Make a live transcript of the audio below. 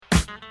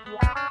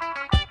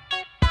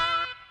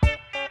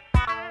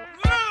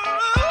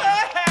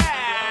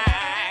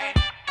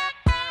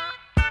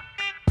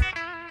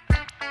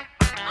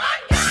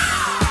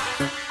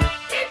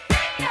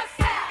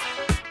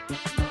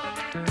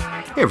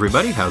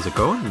everybody, how's it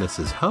going? This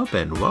is Hub,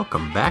 and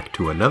welcome back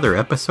to another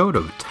episode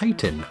of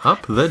Tighten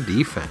Up the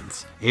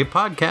Defense, a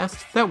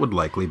podcast that would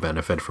likely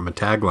benefit from a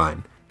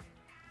tagline.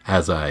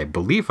 As I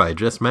believe I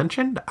just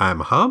mentioned, I'm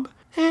Hub,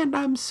 and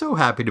I'm so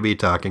happy to be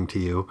talking to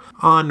you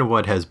on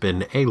what has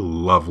been a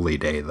lovely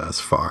day thus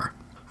far.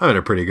 I'm in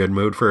a pretty good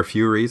mood for a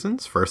few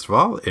reasons. First of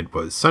all, it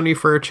was sunny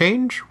for a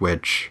change,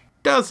 which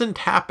doesn't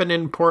happen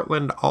in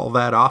Portland all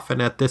that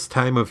often at this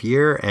time of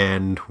year,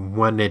 and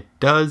when it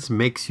does,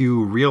 makes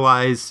you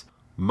realize,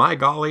 my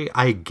golly,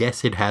 I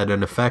guess it had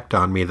an effect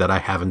on me that I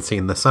haven't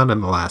seen the sun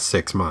in the last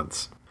 6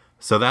 months.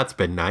 So that's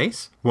been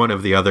nice. One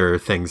of the other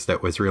things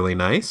that was really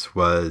nice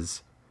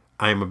was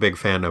I'm a big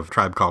fan of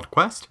Tribe Called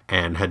Quest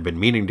and had been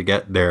meaning to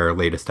get their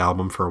latest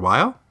album for a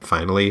while.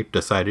 Finally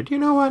decided, you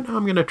know what,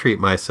 I'm going to treat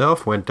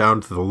myself. Went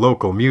down to the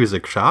local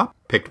music shop,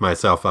 picked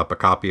myself up a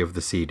copy of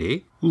the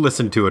CD,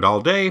 listened to it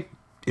all day.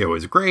 It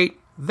was great.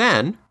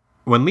 Then,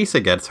 when Lisa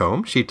gets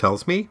home, she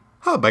tells me,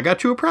 Hub, I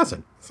got you a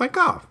present. It's like,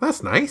 oh,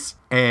 that's nice.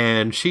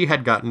 And she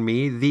had gotten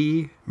me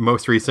the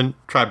most recent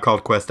Tribe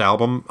Called Quest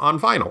album on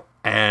vinyl.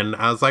 And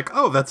I was like,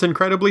 oh, that's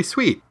incredibly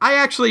sweet. I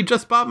actually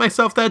just bought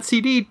myself that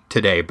CD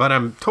today, but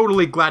I'm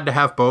totally glad to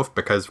have both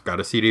because I've got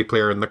a CD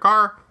player in the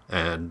car,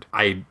 and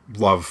I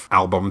love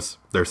albums.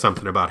 There's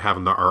something about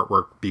having the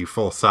artwork be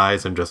full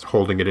size and just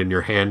holding it in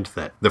your hand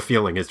that the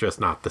feeling is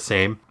just not the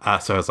same.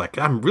 So I was like,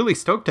 I'm really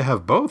stoked to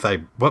have both.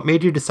 What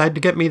made you decide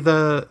to get me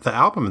the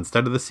album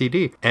instead of the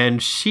CD?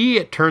 And she,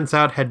 it turns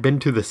out, had been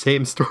to the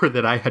same store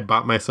that I had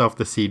bought myself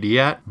the CD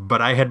at,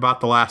 but I had bought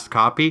the last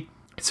copy.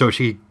 So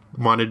she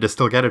wanted to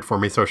still get it for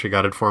me, so she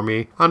got it for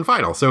me on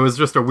vinyl. So it was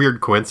just a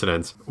weird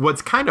coincidence.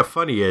 What's kind of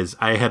funny is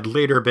I had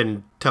later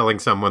been telling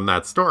someone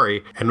that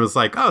story and was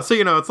like, oh, so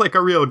it's like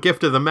a real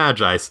Gift of the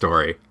Magi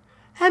story.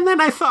 And then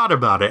I thought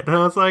about it and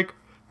I was like,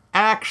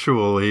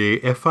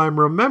 actually, if I'm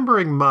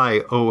remembering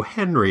my O.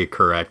 Henry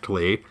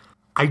correctly,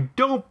 I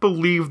don't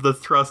believe the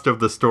thrust of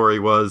the story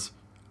was,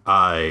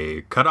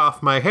 I cut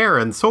off my hair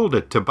and sold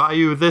it to buy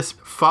you this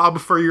fob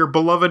for your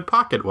beloved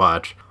pocket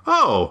watch.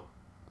 Oh,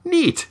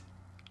 neat.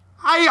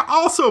 I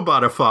also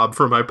bought a fob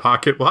for my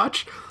pocket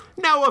watch.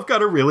 Now I've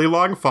got a really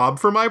long fob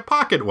for my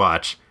pocket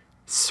watch.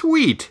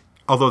 Sweet.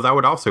 Although that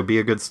would also be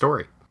a good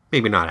story.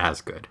 Maybe not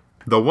as good.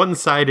 The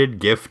one-sided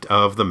gift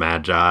of the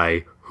Magi,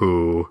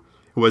 who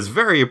was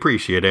very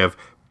appreciative,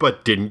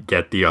 but didn't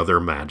get the other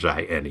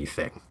Magi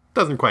anything.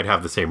 Doesn't quite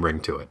have the same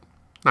ring to it.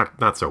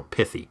 Not so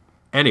pithy.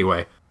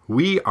 Anyway,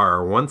 we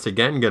are once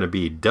again going to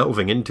be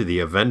delving into the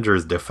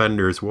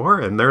Avengers-Defenders War,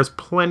 and there's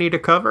plenty to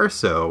cover,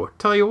 so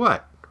tell you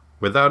what.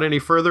 Without any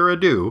further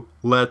ado,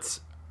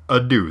 let's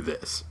ado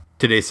this.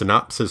 Today's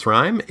synopsis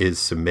rhyme is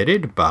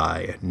submitted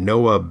by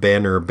Noah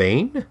Banner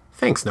Bain.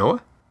 Thanks,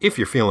 Noah. If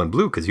you're feeling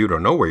blue because you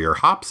don't know where your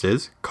hops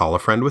is, call a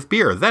friend with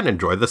beer, then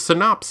enjoy the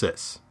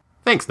synopsis.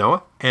 Thanks,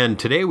 Noah. And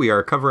today we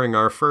are covering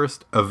our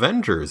first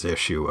Avengers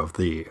issue of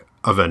the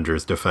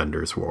Avengers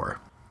Defenders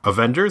War.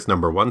 Avengers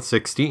number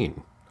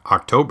 116,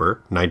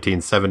 October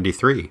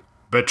 1973.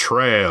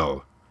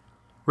 Betrayal.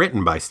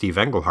 Written by Steve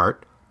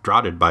Englehart,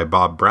 drafted by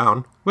Bob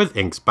Brown, with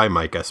inks by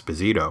Mike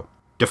Esposito.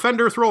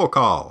 Defenders roll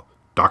call.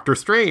 Doctor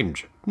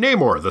Strange,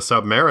 Namor the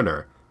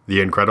Submariner,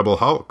 the Incredible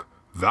Hulk,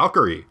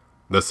 Valkyrie,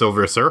 the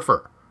Silver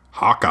Surfer,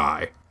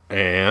 Hawkeye,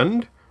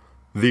 and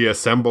the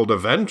assembled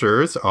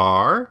Avengers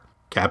are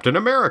Captain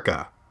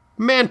America,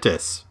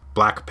 Mantis,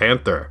 Black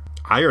Panther,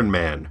 Iron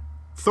Man,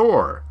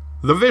 Thor,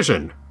 The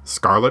Vision,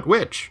 Scarlet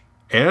Witch,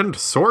 and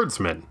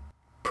Swordsman.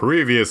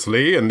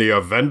 Previously in the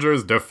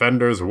Avengers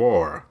Defenders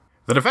War.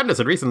 The Defenders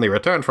had recently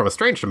returned from a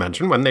strange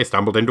dimension when they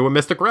stumbled into a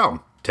mystic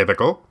realm.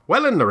 Typical.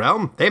 Well, in the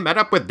realm, they met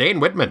up with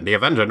Dane Whitman, the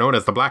Avenger known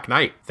as the Black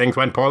Knight. Things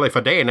went poorly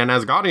for Dane, and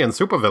Asgardian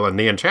supervillain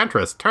the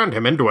Enchantress turned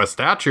him into a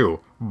statue.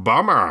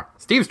 Bummer.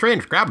 Steve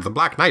Strange grabbed the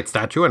Black Knight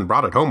statue and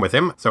brought it home with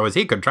him so as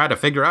he could try to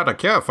figure out a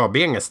cure for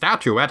being a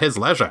statue at his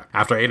leisure.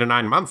 After 8 or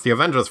 9 months, the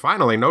Avengers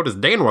finally noticed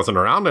Dane wasn't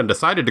around and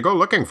decided to go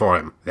looking for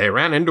him. They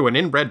ran into an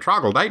inbred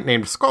troglodyte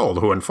named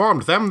Skoll, who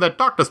informed them that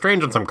Doctor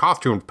Strange and some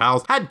costumed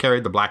pals had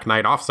carried the Black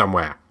Knight off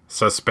somewhere.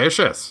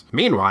 Suspicious.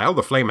 Meanwhile,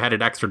 the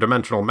flame-headed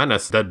extra-dimensional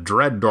menace, the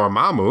Dread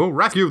Dormammu,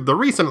 rescued the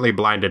recently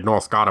blinded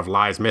Norse god of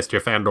lies,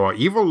 mischief, and/or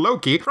evil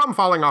Loki from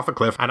falling off a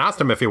cliff and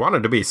asked him if he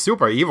wanted to be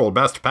super evil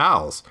best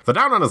pals. The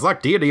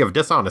down-on-his-luck deity of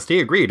dishonesty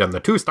agreed, and the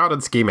two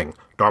started scheming.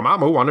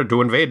 Dormammu wanted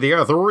to invade the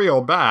Earth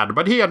real bad,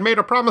 but he had made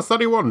a promise that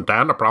he wouldn't,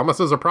 and a promise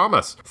is a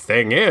promise.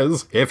 Thing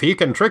is, if he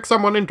can trick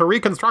someone into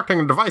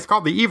reconstructing a device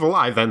called the Evil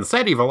Eye, then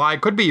said Evil Eye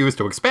could be used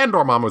to expand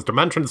Dormammu's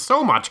dimension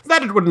so much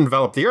that it would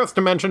envelop the Earth's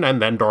dimension,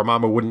 and then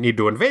Dormammu wouldn't need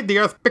to invade the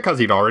Earth because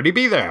he'd already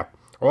be there.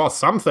 Or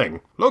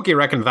something. Loki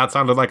reckoned that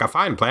sounded like a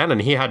fine plan,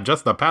 and he had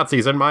just the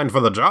patsies in mind for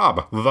the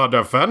job. The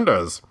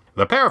Defenders.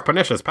 The pair of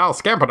pernicious pals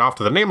scampered off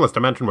to the nameless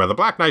dimension where the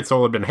Black Knight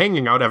soul had been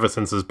hanging out ever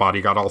since his body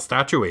got all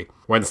statuey.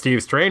 When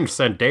Steve Strange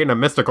sent Dane a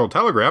mystical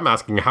telegram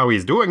asking how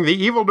he's doing, the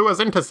evildoers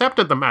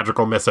intercepted the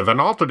magical missive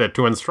and altered it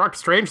to instruct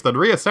Strange that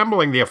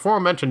reassembling the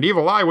aforementioned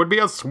evil eye would be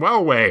a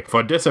swell way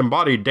for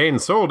disembodied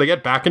Dane's soul to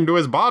get back into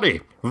his body.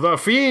 The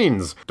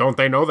fiends! Don't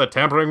they know that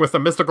tampering with the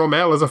mystical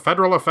mail is a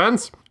federal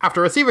offense?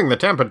 After receiving the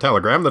tampered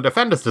telegram, the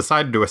defenders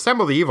decided to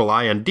assemble the evil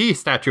eye and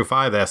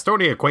de-statufy their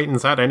stony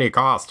acquaintance at any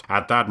cost.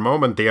 At that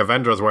moment, the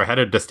Avengers were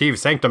headed to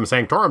Steve's Sanctum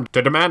Sanctorum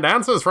to demand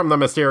answers from the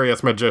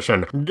mysterious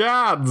magician.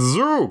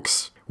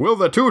 Gadzooks! Will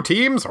the two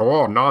teams,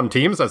 or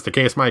non-teams as the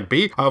case might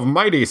be, of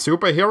mighty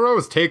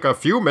superheroes take a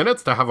few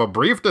minutes to have a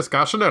brief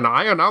discussion and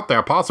iron out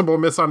their possible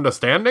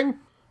misunderstanding?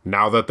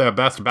 Now that their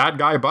best bad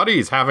guy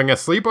buddy's having a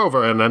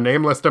sleepover in a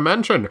nameless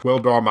dimension, will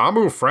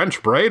Dormammu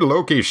French braid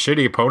Loki's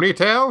shitty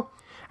ponytail?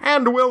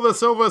 And will the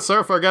Silver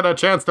Surfer get a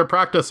chance to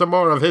practice some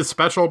more of his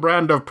special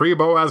brand of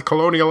pre-Boaz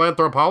colonial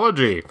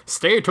anthropology?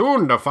 Stay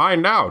tuned to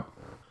find out.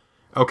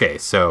 Okay,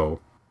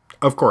 so,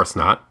 of course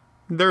not.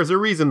 There's a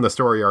reason the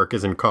story arc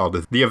isn't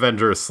called The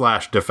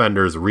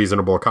Avengers/Defenders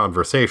Reasonable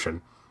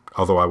Conversation,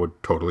 although I would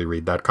totally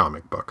read that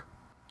comic book.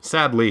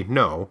 Sadly,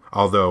 no,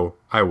 although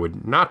I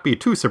would not be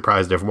too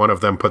surprised if one of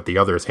them put the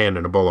other's hand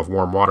in a bowl of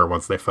warm water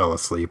once they fell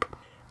asleep.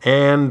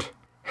 And,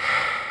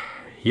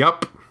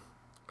 yup.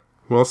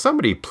 Will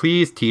somebody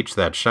please teach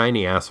that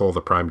shiny asshole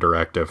the Prime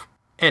Directive?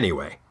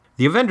 Anyway,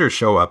 the Avengers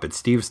show up at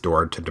Steve's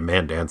door to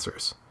demand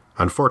answers.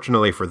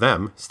 Unfortunately for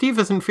them, Steve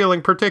isn't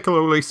feeling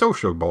particularly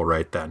sociable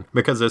right then,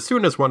 because as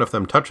soon as one of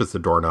them touches the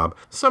doorknob,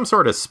 some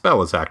sort of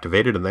spell is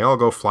activated and they all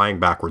go flying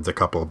backwards a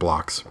couple of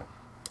blocks.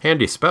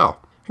 Handy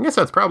spell. I guess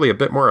that's probably a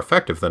bit more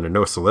effective than a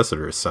no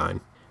solicitors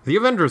sign. The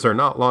Avengers are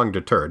not long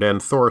deterred,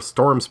 and Thor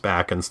storms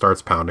back and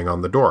starts pounding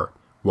on the door.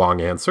 Wong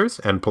answers,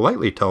 and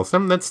politely tells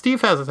them that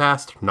Steve has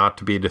asked not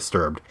to be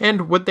disturbed,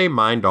 and would they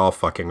mind all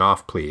fucking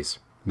off, please.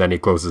 Then he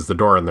closes the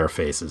door in their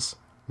faces.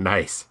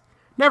 Nice.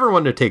 Never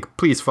one to take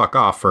please fuck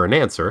off for an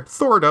answer,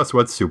 Thor does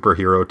what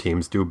superhero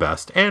teams do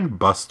best, and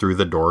busts through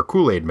the door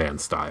Kool-Aid Man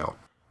style.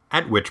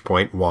 At which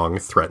point Wong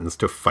threatens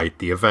to fight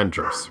the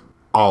Avengers.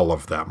 All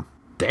of them.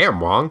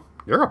 Damn, Wong.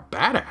 You're a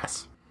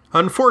badass.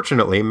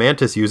 Unfortunately,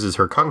 Mantis uses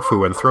her kung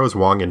fu and throws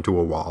Wong into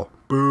a wall.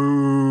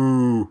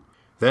 Boo!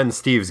 Then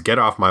Steve's get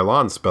off my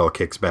lawn spell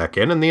kicks back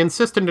in and the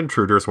insistent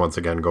intruders once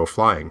again go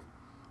flying.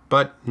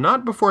 But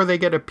not before they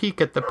get a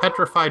peek at the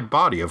petrified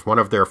body of one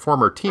of their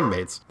former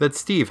teammates that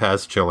Steve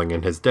has chilling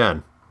in his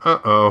den.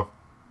 Uh-oh.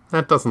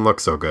 That doesn't look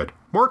so good.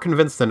 More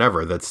convinced than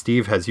ever that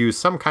Steve has used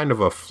some kind of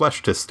a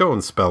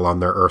flesh-to-stone spell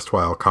on their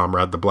erstwhile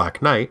comrade the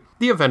Black Knight,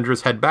 the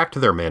Avengers head back to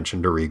their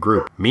mansion to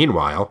regroup.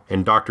 Meanwhile,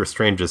 in Doctor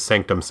Strange's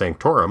Sanctum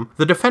Sanctorum,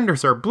 the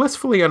Defenders are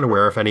blissfully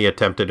unaware of any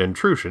attempted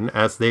intrusion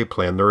as they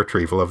plan the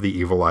retrieval of the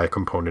Evil Eye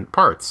component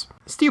parts.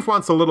 Steve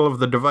wants a little of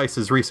the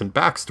device's recent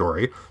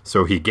backstory,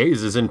 so he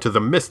gazes into the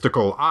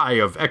mystical Eye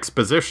of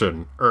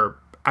Exposition,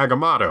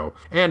 Agamotto,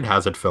 and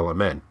has it fill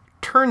him in.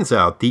 Turns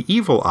out the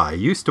Evil Eye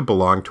used to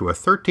belong to a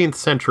 13th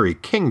century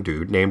king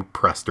dude named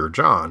Prester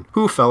John,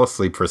 who fell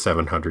asleep for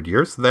 700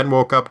 years, then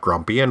woke up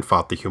grumpy and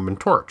fought the Human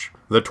Torch.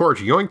 The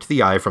Torch yoinked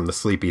the eye from the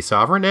sleepy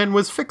sovereign and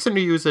was fixing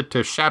to use it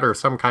to shatter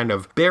some kind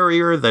of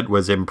barrier that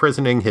was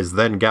imprisoning his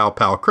then gal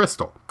pal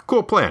Crystal.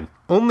 Cool plan.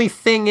 Only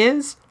thing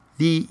is,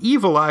 the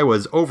Evil Eye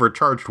was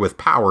overcharged with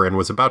power and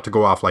was about to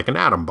go off like an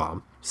atom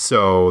bomb.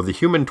 So the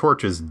Human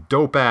Torch's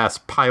dope-ass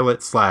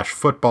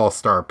pilot/football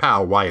star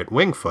pal Wyatt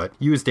Wingfoot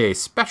used a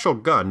special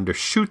gun to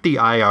shoot the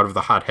eye out of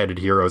the hot-headed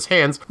hero's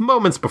hands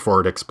moments before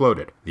it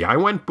exploded. The eye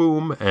went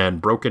boom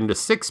and broke into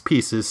 6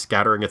 pieces,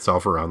 scattering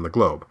itself around the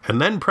globe.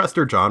 And then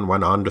Prester John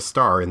went on to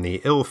star in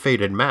the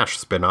ill-fated MASH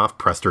spin-off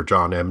Prester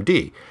John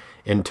MD,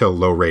 until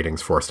low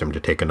ratings forced him to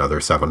take another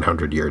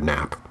 700-year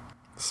nap.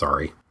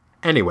 Sorry.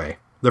 Anyway,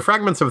 the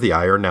fragments of the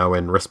eye are now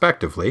in,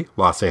 respectively,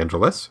 Los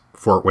Angeles,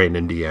 Fort Wayne,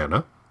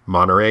 Indiana,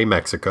 Monterrey,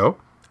 Mexico,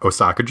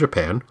 Osaka,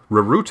 Japan,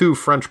 Rurutu,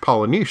 French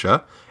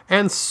Polynesia,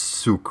 and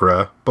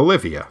Sucre,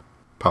 Bolivia.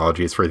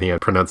 Apologies for the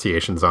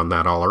pronunciations on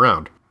that all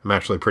around. I'm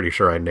actually pretty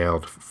sure I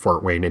nailed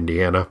Fort Wayne,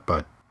 Indiana,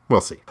 but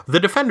we'll see. The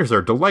Defenders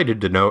are delighted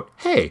to note,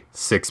 hey,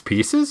 6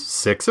 pieces,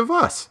 6 of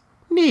us.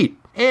 Neat.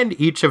 And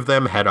each of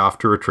them head off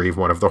to retrieve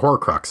one of the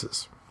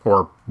Horcruxes.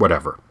 Or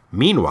whatever.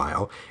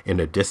 Meanwhile,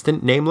 in a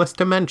distant nameless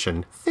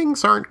dimension,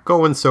 things aren't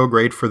going so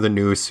great for the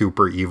new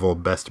super evil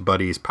best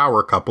buddies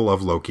power couple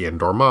of Loki and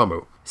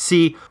Dormammu.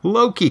 See,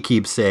 Loki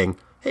keeps saying,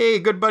 hey,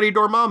 good buddy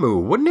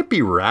Dormammu, wouldn't it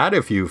be rad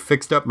if you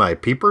fixed up my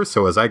peepers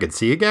so as I could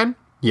see again?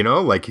 You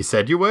know, like you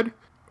said you would?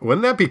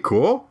 Wouldn't that be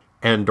cool?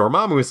 And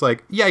Dormammu's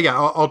like, yeah,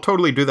 I'll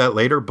totally do that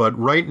later, but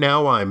right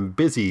now I'm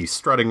busy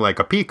strutting like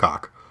a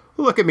peacock.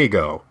 Look at me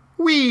go.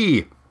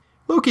 Whee!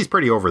 Loki's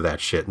pretty over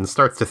that shit and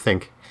starts to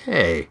think,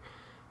 hey,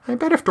 I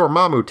bet if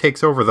Dormammu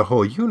takes over the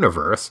whole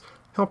universe,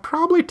 he'll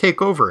probably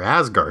take over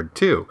Asgard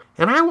too.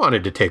 And I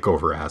wanted to take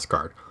over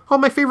Asgard. All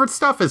my favorite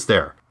stuff is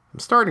there. I'm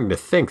starting to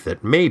think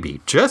that maybe,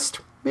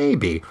 just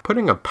maybe,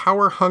 putting a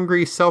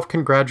power-hungry,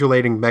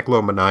 self-congratulating,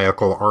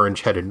 megalomaniacal,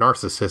 orange-headed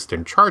narcissist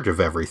in charge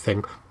of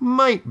everything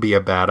might be a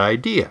bad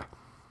idea.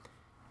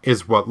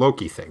 is what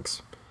Loki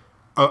thinks.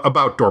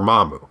 About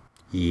Dormammu.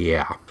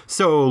 Yeah.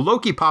 So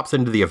Loki pops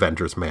into the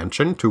Avengers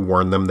mansion to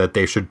warn them that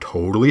they should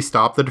totally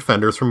stop the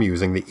Defenders from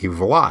using the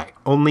evil eye.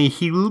 Only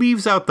he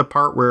leaves out the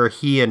part where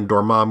he and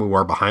Dormammu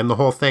are behind the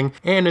whole thing,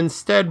 and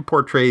instead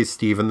portrays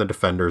Steve and the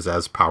Defenders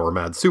as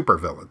power-mad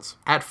supervillains.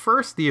 At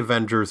first, the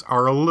Avengers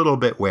are a little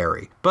bit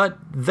wary, but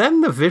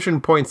then the Vision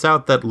points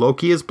out that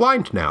Loki is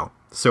blind now,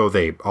 so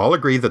they all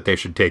agree that they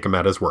should take him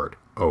at his word.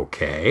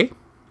 Okay.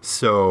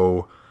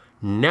 So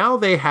now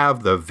they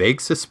have the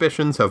vague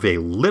suspicions of a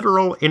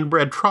literal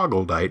inbred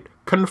troglodyte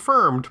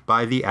confirmed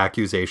by the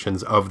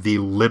accusations of the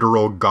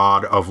literal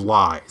god of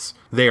lies.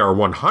 They are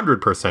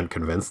 100%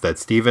 convinced that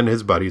Steve and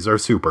his buddies are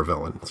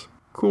supervillains.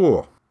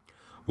 Cool.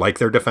 Like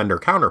their Defender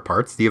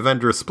counterparts, the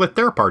Avengers split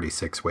their party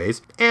 6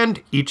 ways,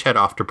 and each head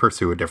off to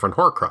pursue a different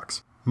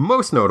Horcrux.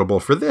 Most notable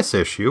for this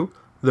issue,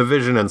 the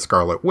Vision and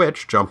Scarlet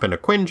Witch jump in a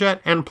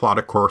Quinjet and plot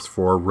a course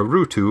for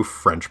Rurutu,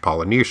 French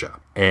Polynesia.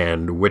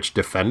 And which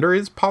Defender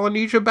is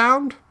Polynesia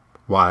bound?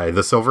 Why,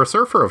 the Silver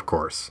Surfer, of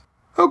course.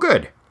 Oh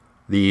good.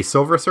 The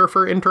Silver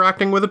Surfer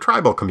interacting with a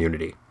tribal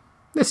community.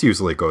 This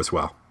usually goes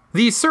well.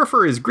 The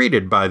Surfer is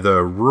greeted by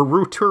the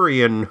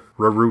Ruruturian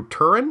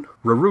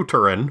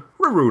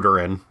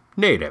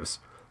natives,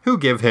 who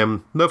give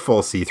him the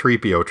full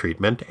C-3PO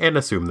treatment and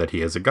assume that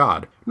he is a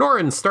god.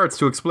 Norrin starts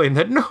to explain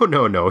that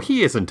no,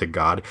 he isn't a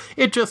god.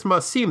 It just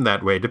must seem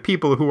that way to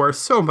people who are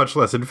so much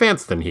less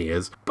advanced than he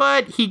is.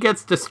 But he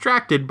gets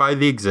distracted by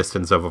the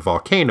existence of a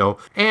volcano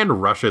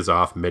and rushes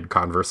off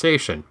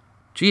mid-conversation.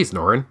 Geez,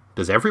 Norrin,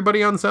 does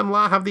everybody on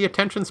Zenn-La have the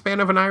attention span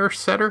of an Irish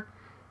setter?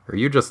 Or are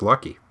you just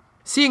lucky?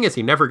 Seeing as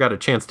he never got a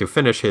chance to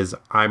finish his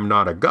I'm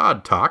not a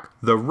god talk,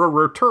 the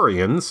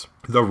Ruruturans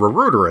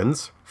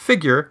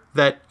figure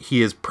that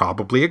he is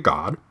probably a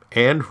god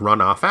and run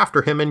off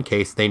after him in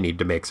case they need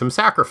to make some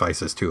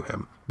sacrifices to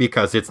him.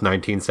 Because it's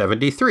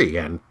 1973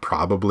 and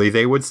probably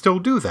they would still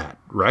do that,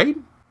 right?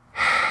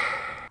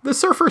 The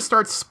Surfer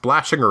starts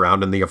splashing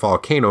around in the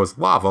volcano's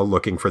lava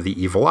looking for the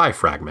evil eye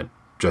fragment.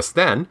 Just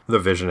then, the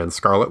Vision and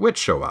Scarlet Witch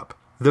show up.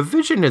 The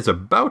Vision is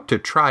about to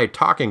try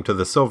talking to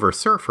the Silver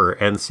Surfer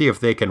and see if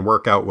they can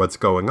work out what's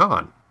going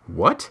on.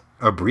 What?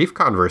 A brief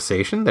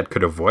conversation that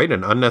could avoid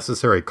an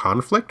unnecessary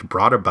conflict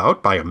brought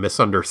about by a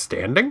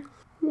misunderstanding?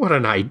 What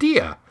an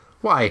idea!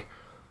 Why,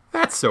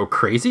 that's so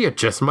crazy it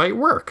just might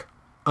work.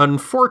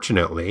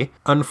 Unfortunately,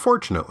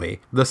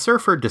 the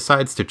Surfer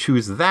decides to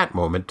choose that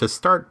moment to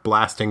start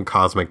blasting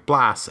cosmic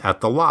blasts at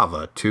the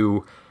lava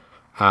to,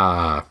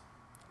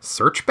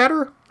 search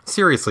better?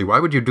 Seriously, why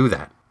would you do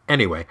that?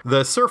 Anyway,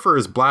 the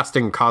Surfer's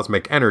blasting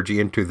cosmic energy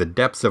into the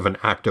depths of an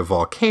active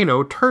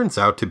volcano turns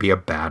out to be a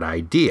bad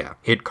idea.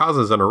 It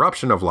causes an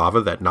eruption of lava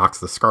that knocks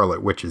the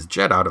Scarlet Witch's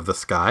jet out of the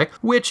sky,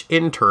 which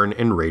in turn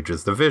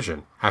enrages the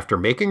Vision. After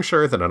making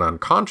sure that an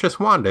unconscious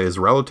Wanda is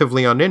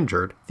relatively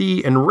uninjured,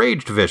 the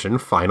enraged Vision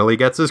finally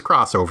gets his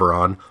crossover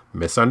on,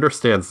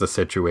 misunderstands the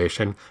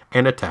situation,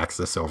 and attacks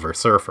the Silver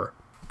Surfer.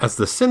 As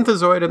the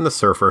Synthezoid and the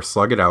Surfer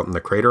slug it out in the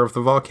crater of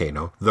the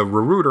volcano, the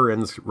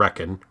Ruruturans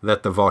reckon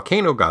that the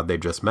volcano god they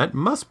just met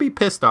must be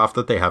pissed off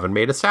that they haven't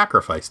made a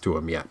sacrifice to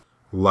him yet.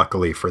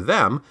 Luckily for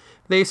them,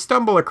 they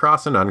stumble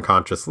across an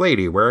unconscious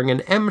lady wearing an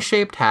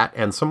M-shaped hat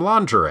and some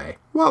lingerie.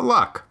 What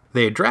luck!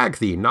 They drag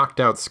the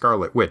knocked-out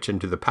Scarlet Witch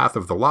into the path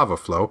of the lava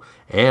flow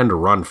and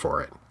run for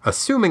it,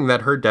 assuming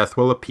that her death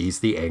will appease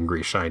the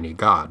angry shiny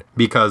god.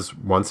 Because,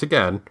 once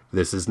again,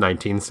 this is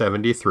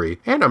 1973,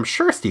 and I'm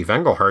sure Steve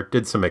Englehart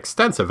did some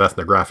extensive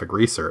ethnographic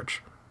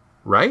research.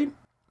 Right?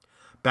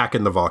 Back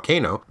in the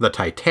volcano, the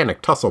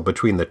titanic tussle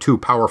between the two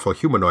powerful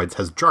humanoids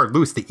has jarred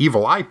loose the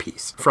evil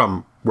eyepiece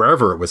from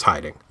wherever it was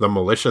hiding. The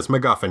malicious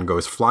MacGuffin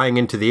goes flying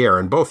into the air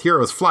and both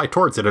heroes fly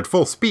towards it at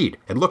full speed.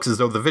 It looks as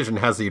though the Vision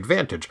has the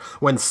advantage,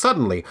 when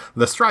suddenly,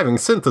 the striving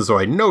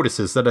Synthezoid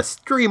notices that a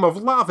stream of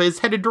lava is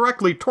headed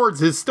directly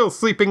towards his still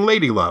sleeping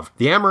ladylove.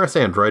 The amorous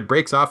android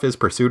breaks off his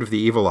pursuit of the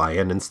evil eye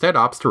and instead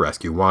opts to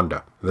rescue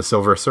Wanda. The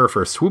Silver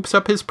Surfer swoops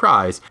up his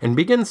prize and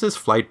begins his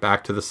flight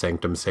back to the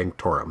Sanctum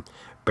Sanctorum,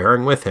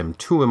 bearing with him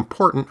 2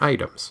 important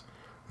items: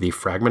 the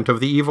fragment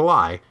of the evil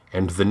eye,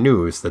 and the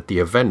news that the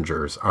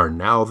Avengers are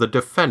now the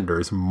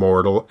Defenders'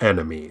 mortal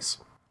enemies.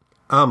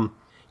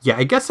 Yeah,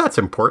 I guess that's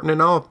important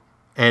and all,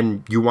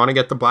 and you want to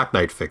get the Black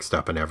Knight fixed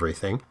up and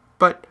everything,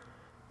 but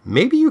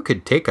maybe you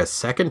could take a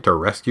second to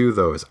rescue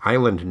those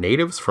island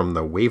natives from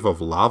the wave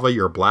of lava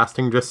your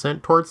blasting just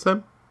sent towards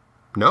them?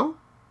 No?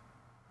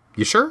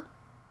 You sure?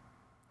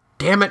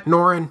 Damn it,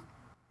 Norrin.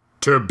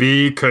 To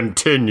be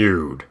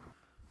continued.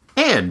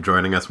 And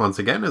joining us once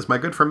again is my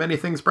good for many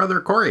things brother,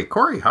 Corey.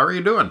 Corey, how are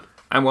you doing?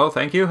 I'm well,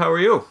 thank you. How are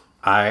you?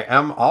 I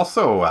am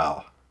also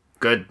well.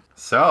 Good.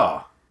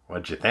 So,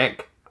 what'd you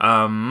think?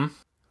 I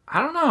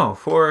don't know.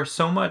 For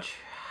so much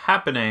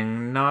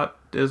happening, not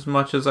as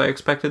much as I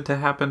expected to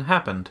happen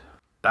happened.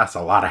 That's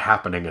a lot of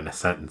happening in a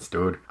sentence,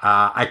 dude.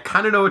 I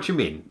kind of know what you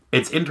mean.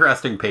 It's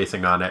interesting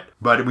pacing on it,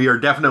 but we are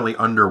definitely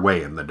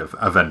underway in the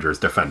Avengers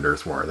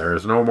Defenders War. There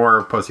is no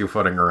more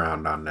pussyfooting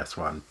around on this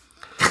one.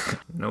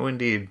 No,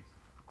 indeed.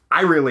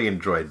 I really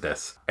enjoyed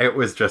this. It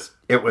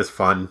was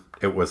fun.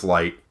 It was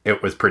light.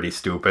 It was pretty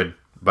stupid,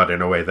 but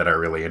in a way that I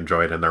really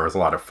enjoyed, and there was a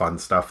lot of fun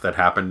stuff that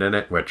happened in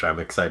it, which I'm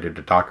excited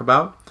to talk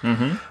about.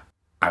 Mm-hmm.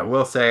 I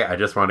will say, I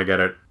just want to get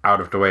it out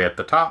of the way at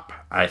the top.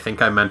 I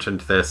think I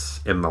mentioned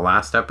this in the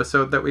last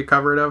episode that we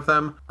covered of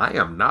them. I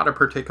am not a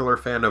particular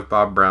fan of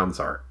Bob Brown's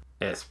art.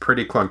 It's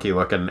pretty clunky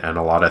looking, and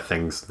a lot of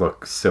things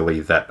look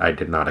silly that I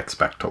did not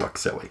expect to look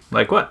silly.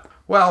 Like what?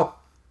 Well,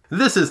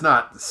 this is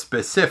not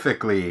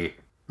specifically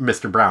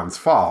Mr. Brown's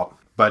fault,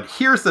 but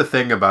here's the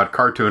thing about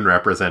cartoon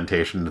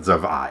representations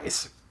of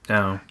eyes.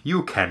 No.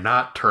 You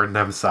cannot turn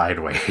them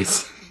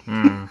sideways.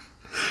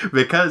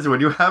 Because when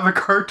you have a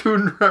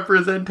cartoon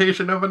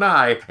representation of an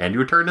eye and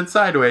you turn it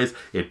sideways,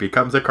 it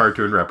becomes a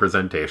cartoon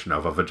representation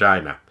of a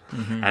vagina.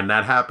 Mm-hmm. And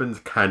that happens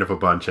kind of a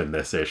bunch in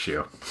this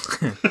issue.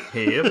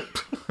 Yep.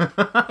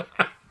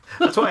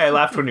 That's why I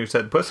laughed when you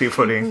said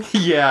pussyfooting.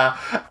 Yeah.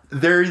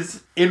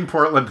 In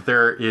Portland,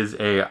 there is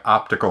a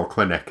optical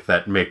clinic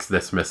that makes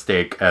this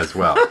mistake as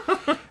well.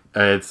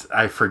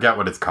 I forget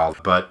what it's called,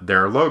 but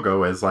their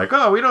logo is like,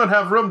 oh, we don't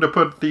have room to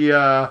put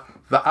the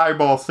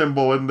eyeball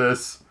symbol in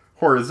this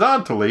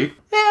horizontally.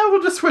 Yeah,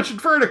 we'll just switch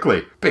it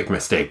vertically. Big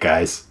mistake,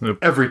 guys. Yep.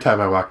 Every time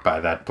I walk by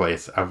that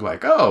place, I'm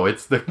like, oh,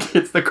 it's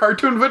the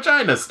cartoon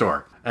vagina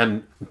store.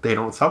 And they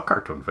don't sell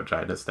cartoon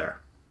vaginas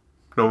there.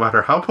 No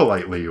matter how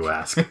politely you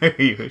ask. Are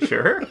you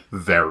sure?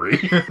 Very.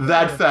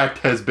 That fact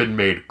has been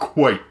made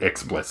quite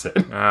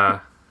explicit.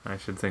 I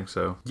should think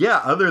so. Yeah,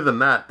 other than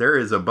that, there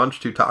is a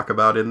bunch to talk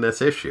about in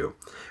this issue.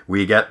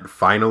 We get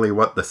finally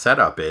what the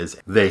setup is.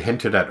 They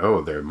hinted at,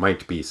 there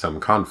might be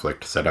some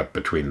conflict set up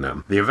between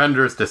them. The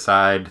Avengers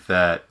decide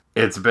that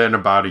it's been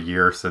about a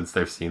year since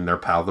they've seen their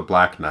pal the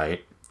Black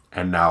Knight,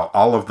 and now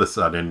all of a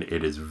sudden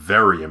it is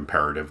very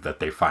imperative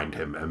that they find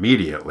him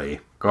immediately.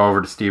 Go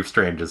over to Steve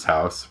Strange's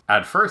house.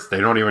 At first,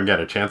 they don't even get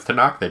a chance to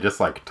knock. They just,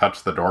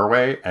 touch the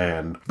doorway,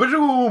 and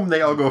boom,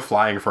 they all go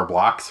flying for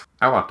blocks.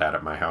 I want that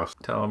at my house.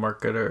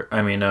 Telemarketer.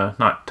 I mean,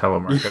 not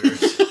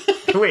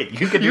telemarketers.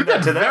 Wait, you can do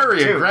that to them,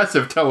 very too.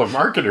 Aggressive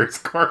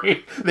telemarketers,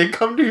 Corey. They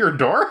come to your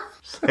door?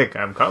 It's like,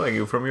 I'm calling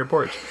you from your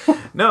porch.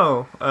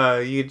 No,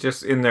 you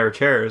just in their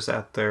chairs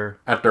at their...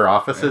 At their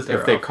offices?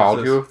 If they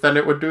called you, then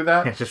it would do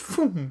that? Yeah, just...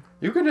 Boom.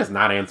 You could just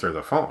not answer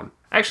the phone.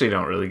 I actually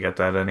don't really get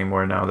that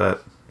anymore now that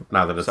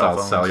it's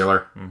all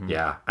cellular. Mm-hmm.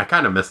 Yeah. I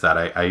kind of miss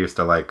that. I used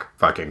to like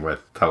fucking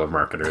with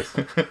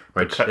telemarketers.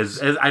 Which is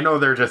I know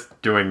they're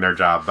just doing their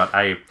job, but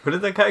What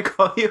did that guy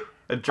call you?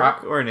 A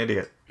jerk or an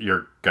idiot?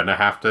 You're gonna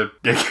have to...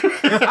 You're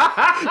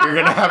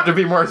gonna have to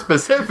be more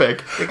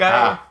specific. The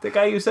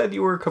guy you said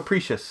you were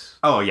capricious.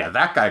 Oh, yeah.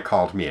 That guy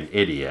called me an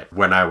idiot.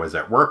 When I was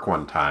at work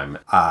one time,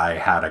 I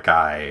had a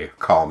guy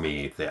call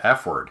me the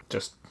F word.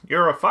 Just,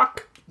 you're a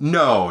fuck?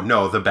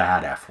 No, the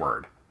bad F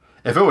word.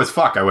 If it was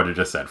fuck, I would have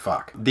just said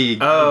fuck. The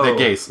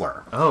gay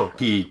slur. Oh.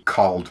 He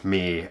called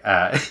me...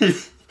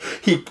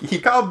 He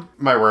called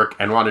my work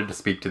and wanted to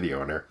speak to the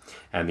owner.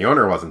 And the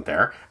owner wasn't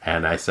there.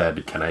 And I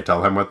said, can I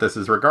tell him what this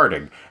is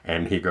regarding?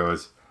 And he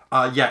goes,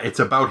 yeah, it's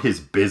about his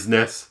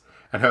business.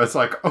 And I was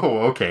like, oh,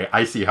 okay,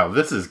 I see how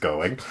this is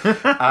going.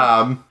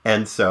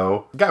 And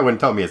so the guy wouldn't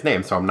tell me his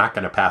name, so I'm not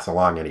going to pass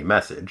along any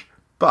message.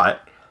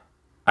 But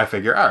I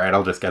figure, all right,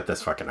 I'll just get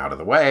this fucking out of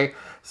the way.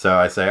 So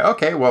I say,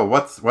 okay, well,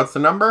 what's the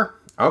number?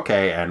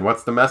 Okay, and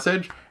what's the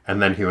message?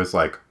 And then he was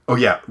like, oh,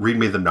 yeah, read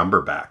me the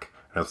number back.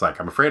 And I was like,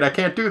 I'm afraid I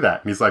can't do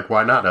that. And he's like,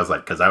 why not? I was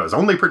like, because I was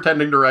only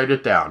pretending to write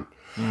it down.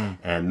 Mm.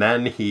 And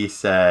then he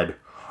said,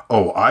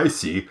 oh, I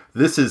see.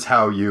 This is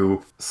how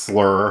you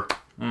slur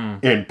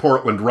in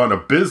Portland run a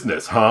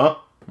business, huh?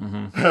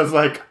 Mm-hmm. I was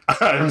like,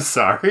 I'm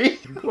sorry.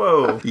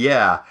 Whoa.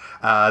 Yeah.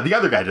 The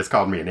other guy just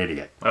called me an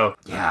idiot. Oh.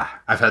 Yeah.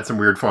 I've had some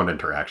weird phone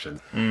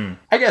interactions. Mm.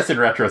 I guess in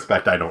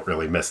retrospect, I don't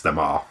really miss them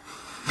all.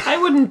 I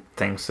wouldn't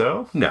think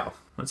so. No.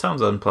 That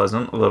sounds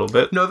unpleasant a little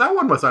bit. No, that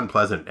one was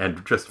unpleasant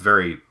and just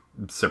very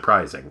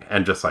surprising.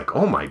 And just like,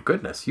 oh my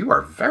goodness, you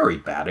are very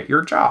bad at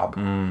your job.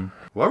 Mm.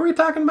 What were we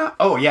talking about?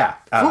 Oh, yeah.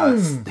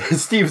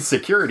 Steve's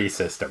security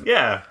system.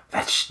 Yeah.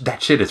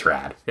 That shit is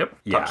rad. Yep.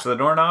 Yeah. Touch the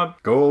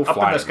doorknob. Go up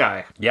fly in the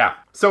sky. Yeah.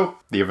 So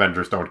the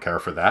Avengers don't care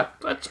for that.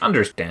 That's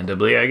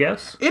understandably, I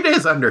guess. It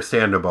is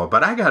understandable,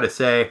 but I gotta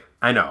say,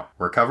 I know,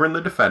 we're covering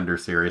the Defender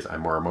series.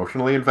 I'm more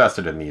emotionally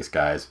invested in these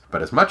guys.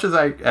 But as much as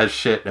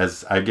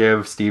I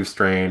give Steve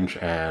Strange,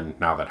 and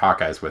now that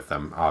Hawkeye's with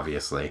them,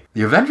 obviously,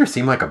 the Avengers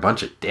seem like a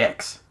bunch of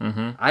dicks.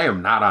 Mm-hmm. I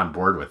am not on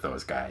board with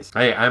those guys.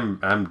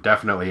 I'm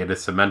definitely, it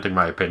is cementing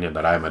my opinion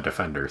that I'm a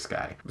Defenders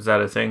guy. Is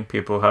that a thing?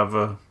 People have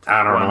a...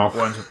 I don't know.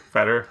 One's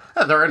better?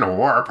 They're in a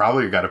war.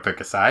 Probably you gotta pick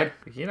a side.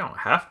 You don't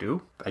have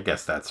to. I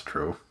guess that's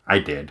true. I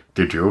did.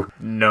 Did you?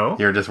 No.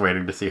 You're just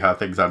waiting to see how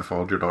things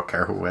unfold. You don't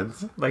care who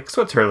wins? Like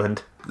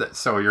Switzerland.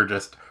 So you're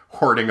just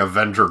hoarding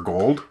Avenger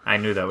gold? I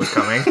knew that was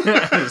coming.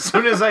 As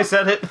soon as I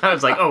said it, I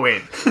was like, oh,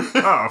 wait.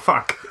 Oh,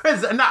 fuck.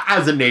 Not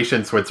as a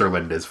nation,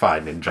 Switzerland is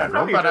fine in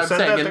general, but I'm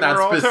saying in that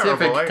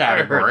specific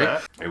category.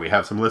 We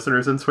have some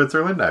listeners in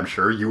Switzerland. I'm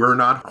sure you are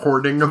not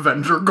hoarding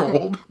Avenger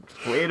gold.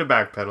 Way to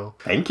backpedal.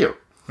 Thank you.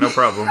 No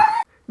problem.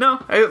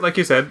 No, like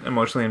you said,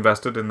 emotionally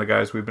invested in the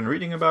guys we've been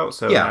reading about,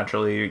 so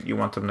naturally you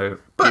want them to...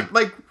 But,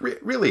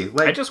 really,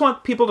 I just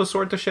want people to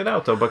sort the shit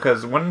out, though,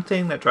 because one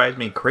thing that drives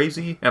me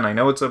crazy, and I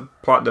know it's a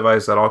plot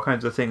device that all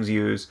kinds of things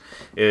use,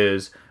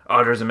 is,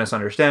 there's a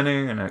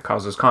misunderstanding, and it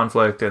causes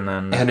conflict, and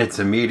then... And it's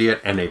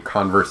immediate, and a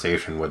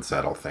conversation would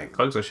settle things.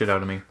 Bugs the shit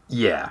out of me.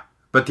 Yeah.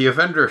 But the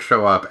Avengers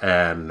show up,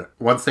 and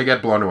once they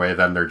get blown away,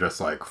 then they're just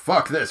like,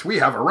 fuck this, we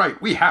have a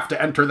right, we have to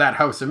enter that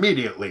house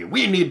immediately.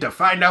 We need to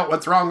find out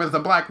what's wrong with the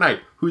Black Knight,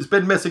 who's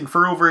been missing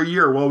for over a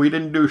year while we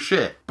didn't do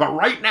shit. But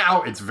right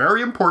now, it's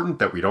very important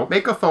that we don't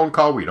make a phone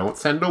call, we don't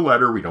send a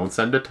letter, we don't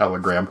send a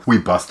telegram, we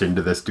bust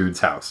into this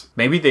dude's house.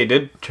 Maybe they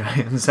did try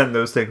and send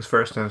those things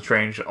first, and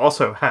Strange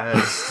also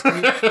has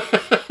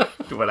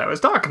what I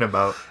was talking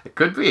about. It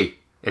could be.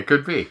 It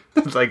could be.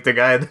 It's like the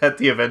guy that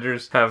the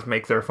Avengers have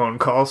make their phone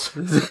calls.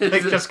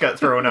 They just got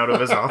thrown out of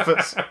his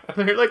office.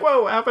 And you're like,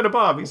 whoa, what happened to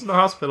Bob? He's in the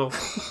hospital.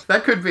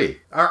 That could be.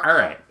 All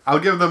right. I'll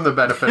give them the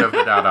benefit of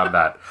the doubt on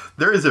that.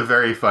 There is a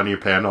very funny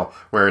panel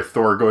where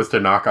Thor goes to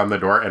knock on the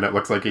door and it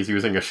looks like he's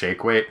using a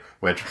shake weight,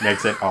 which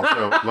makes it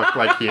also look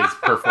like he is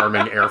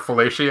performing air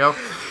fellatio.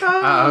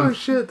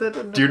 Shit.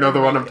 That do you know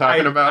the one I'm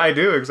talking about? I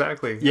do,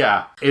 exactly.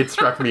 Yeah, it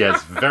struck me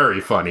as very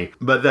funny.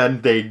 But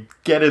then they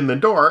get in the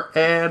door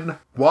and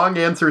Wong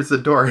answers the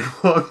door and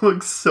Wong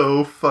looks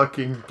so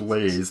fucking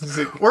blazed.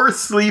 Or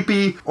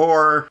sleepy,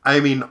 or, I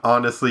mean,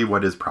 honestly,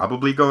 what is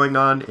probably going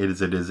on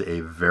is it is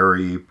a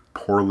very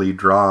poorly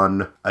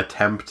drawn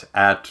attempt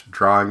at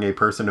drawing a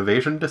person of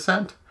Asian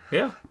descent.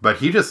 Yeah. But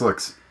he just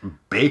looks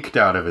baked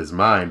out of his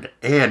mind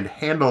and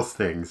handles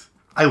things.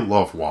 I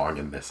love Wong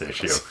in this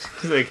issue.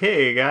 He's like,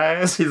 hey,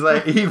 guys. He's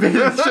like, he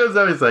shows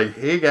up, he's like,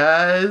 hey,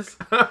 guys.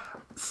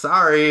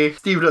 Sorry.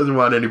 Steve doesn't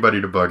want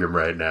anybody to bug him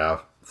right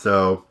now.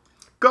 So,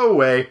 go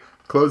away.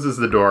 Closes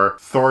the door.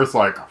 Thor's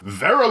like,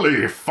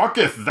 verily,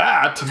 fucketh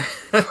that.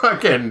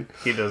 Fucking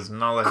he does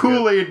not like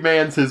Kool-Aid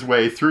Man's his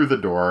way through the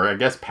door, I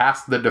guess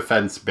past the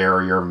defense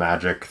barrier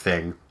magic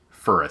thing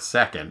for a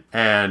second.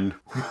 And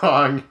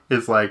Wong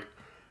is like,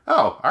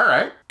 oh, all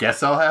right.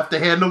 Guess I'll have to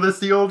handle this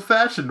the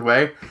old-fashioned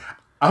way.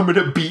 I'm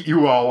gonna beat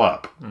you all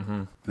up.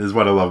 Mm-hmm. This is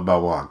what I love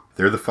about Wong.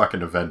 They're the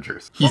fucking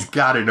Avengers. He's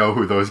gotta know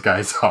who those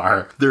guys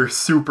are. They're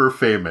super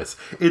famous.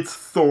 It's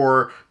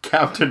Thor,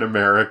 Captain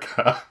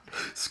America,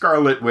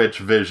 Scarlet Witch,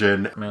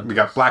 Vision. Mantis. We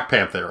got Black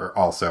Panther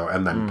also,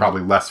 and then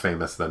probably less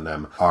famous than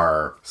them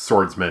are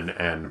Swordsman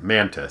and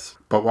Mantis.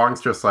 But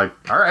Wong's just like,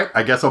 all right,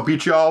 I guess I'll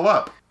beat you all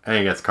up. And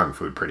he gets kung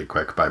fu'd pretty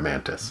quick by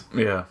Mantis.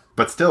 Yeah.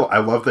 But still, I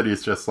love that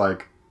he's just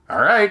like,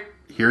 all right,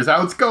 here's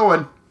how it's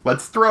going.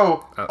 Let's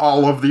throw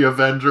all of the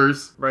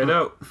Avengers. Right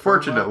out.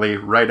 Fortunately,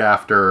 right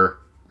after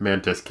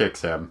Mantis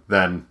kicks him,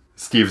 then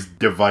Steve's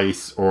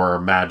device or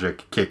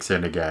magic kicks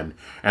in again,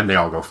 and they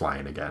all go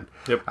flying again.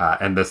 Yep.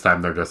 And this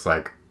time they're just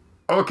like,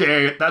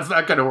 okay, that's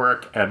not going to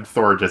work. And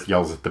Thor just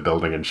yells at the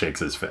building and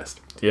shakes his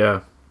fist. Yeah.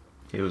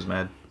 He was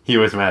mad. He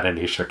was mad and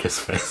he shook his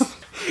fist.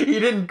 He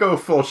didn't go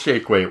full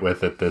shake weight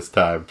with it this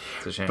time.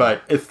 It's a shame.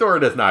 But Thor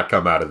does not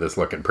come out of this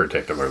looking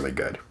particularly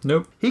good.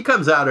 Nope. He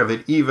comes out of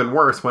it even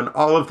worse when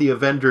all of the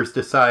Avengers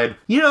decide,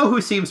 you know who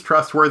seems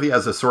trustworthy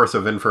as a source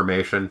of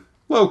information?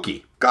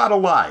 Loki. God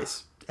of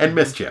lies. And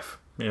mischief.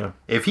 Yeah.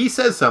 If he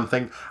says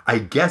something, I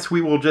guess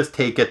we will just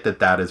take it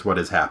that is what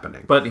is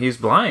happening. But he's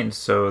blind,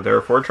 so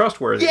therefore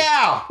trustworthy.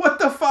 Yeah! What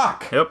the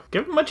fuck? Yep.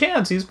 Give him a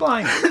chance. He's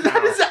blind.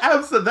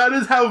 That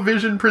is how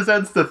Vision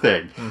presents the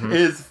thing. Mm-hmm.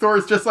 Is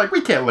Thor's just like,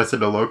 we can't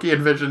listen to Loki,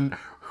 and Vision,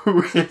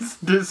 who is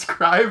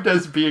described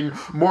as being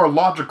more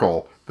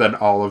logical than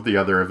all of the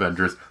other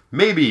Avengers,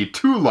 maybe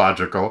too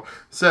logical,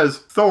 says,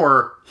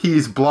 Thor,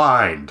 he's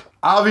blind.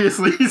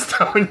 Obviously, he's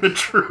telling the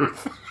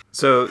truth.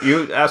 So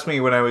you asked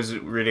me when I was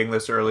reading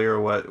this earlier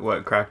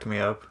what cracked me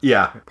up.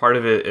 Yeah. Part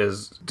of it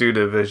is due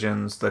to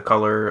Vision's, the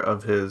color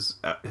of his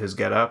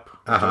get-up,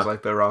 which is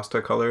like the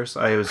Rasta colors.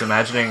 I was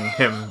imagining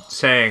him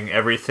saying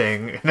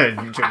everything in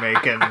a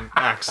Jamaican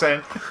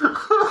accent.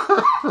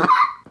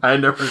 I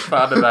never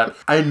thought of that.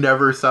 I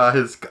never saw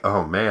his...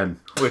 Oh, man.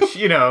 Which,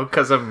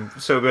 because I'm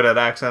so good at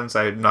accents,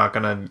 I'm not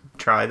going to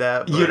try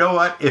that. But... You know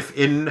what? If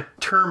in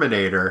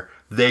Terminator,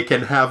 they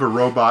can have a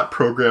robot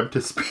programmed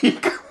to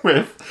speak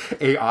with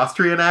a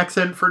Austrian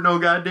accent for no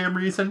goddamn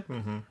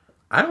reason,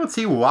 I don't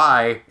see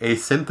why a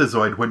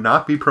synthezoid would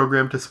not be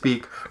programmed to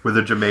speak with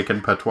a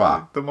Jamaican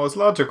patois. The most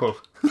logical.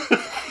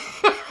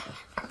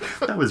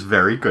 That was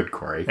very good,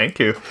 Corey. Thank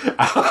you.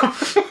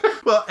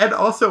 Well, and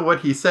also what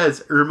he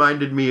says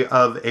reminded me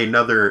of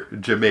another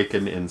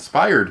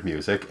Jamaican-inspired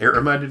music. It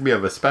reminded me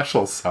of a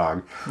special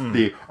song,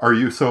 the Are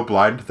You So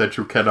Blind That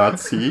You Cannot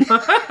See?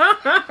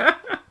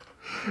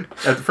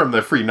 From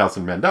the Free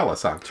Nelson Mandela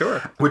song. Sure.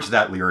 Which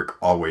that lyric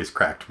always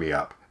cracked me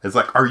up. It's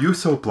like, are you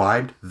so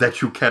blind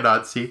that you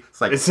cannot see? It's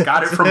like,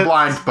 got it from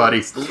blind, buddy.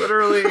 It's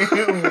literally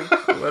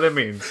what it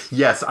means.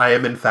 Yes, I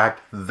am in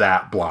fact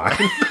that blind.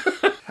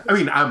 I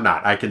mean, I'm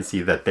not. I can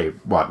see that they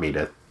want me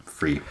to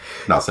free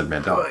Nelson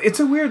Mandela.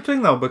 It's a weird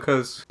thing, though,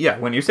 because,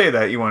 when you say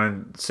that, you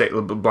want to say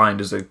blind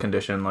is a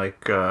condition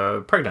like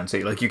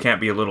pregnancy. Like, you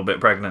can't be a little bit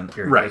pregnant.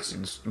 Right.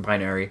 It's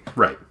binary.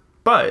 Right.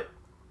 But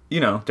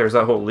there's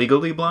that whole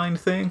Legally Blind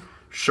thing.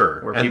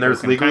 Sure. And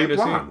there's Legally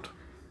Blonde,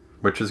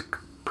 which is a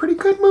pretty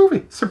good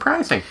movie.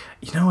 Surprising.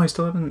 I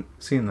still haven't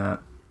seen that.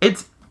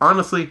 It's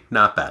honestly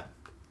not bad.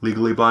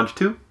 Legally Blonde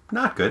 2,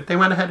 not good. They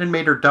went ahead and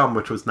made her dumb,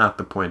 which was not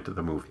the point of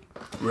the movie.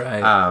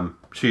 Right.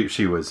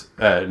 She was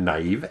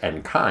naive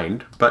and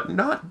kind, but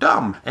not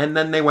dumb. And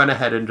then they went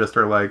ahead and just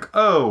are like,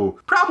 oh,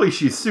 probably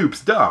she's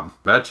Soup's dumb.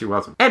 But she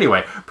wasn't.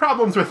 Anyway,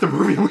 problems with the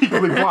movie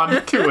Legally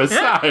Blonde 2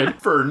 aside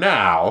for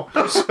now.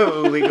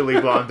 So Legally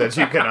Blonde that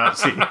you cannot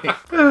see.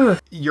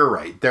 You're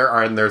right.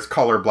 There's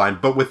colorblind,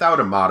 but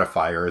without a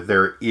modifier,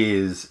 there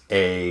is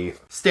a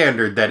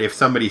standard that if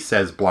somebody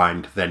says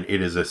blind, then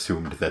it is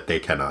assumed that they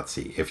cannot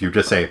see. If you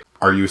just say,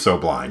 are you so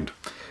blind?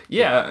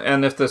 Yeah,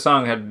 and if the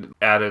song had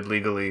added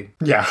legally,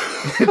 yeah,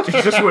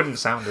 it just wouldn't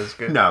sound as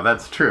good. No,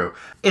 that's true.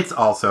 It's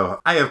also,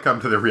 I have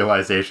come to the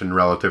realization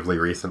relatively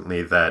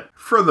recently that,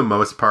 for the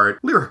most part,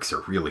 lyrics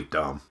are really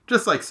dumb.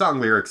 Just like song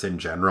lyrics in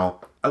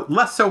general.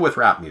 Less so with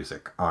rap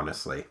music,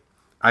 honestly.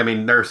 I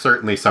mean, there are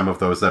certainly some of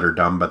those that are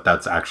dumb, but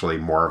that's actually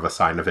more of a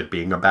sign of it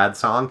being a bad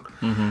song.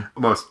 Mm-hmm.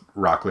 Most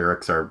rock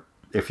lyrics are,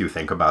 if you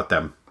think about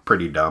them,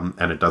 pretty dumb,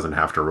 and it doesn't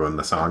have to ruin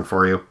the song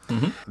for you.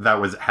 Mm-hmm.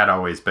 That had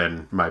always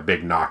been my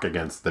big knock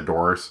against the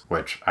Doors,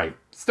 which I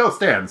still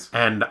stands.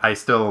 And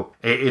it's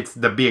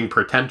the being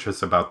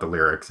pretentious about the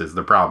lyrics is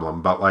the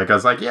problem. But I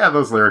was like, yeah,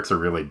 those lyrics are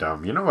really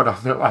dumb. You know what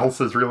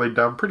else is really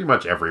dumb? Pretty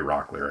much every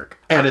rock lyric.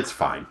 And it's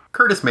fine.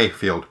 Curtis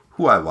Mayfield,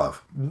 who I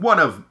love. One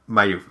of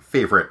my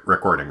favorite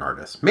recording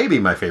artists. Maybe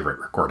my favorite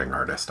recording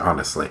artist,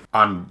 honestly.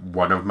 On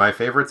one of my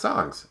favorite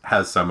songs.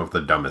 Has some of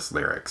the dumbest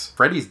lyrics.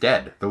 Freddie's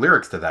Dead. The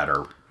lyrics to that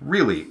are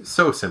really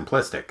so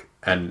simplistic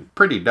and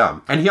pretty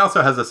dumb. And he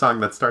also has a song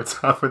that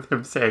starts off with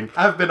him saying,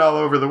 I've been all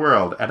over the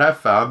world, and I've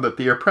found that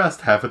the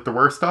oppressed have it the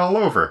worst all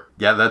over.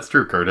 Yeah, that's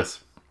true,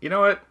 Curtis. You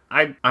know what?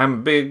 I'm a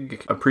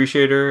big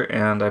appreciator,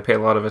 and I pay a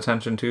lot of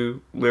attention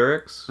to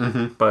lyrics.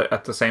 Mm-hmm. But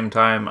at the same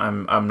time,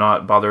 I'm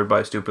not bothered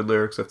by stupid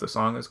lyrics if the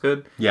song is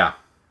good. Yeah.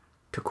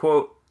 To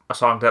quote a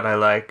song that I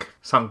like,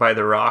 sung by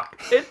The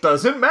Rock, it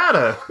doesn't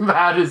matter.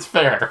 That is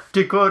fair.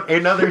 To quote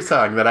another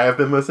song that I have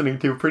been listening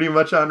to pretty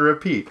much on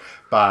repeat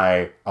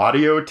by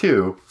Audio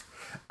 2,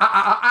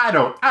 I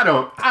don't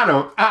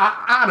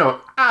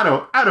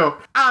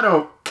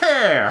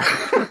care.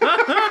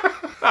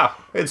 Oh,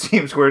 it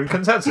seems we're in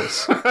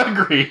consensus.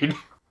 Agreed.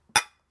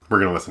 We're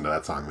going to listen to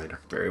that song later.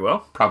 Very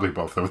well. Probably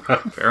both of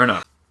them. Fair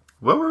enough.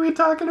 What were we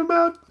talking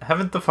about?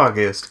 Haven't the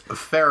foggiest.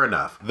 Fair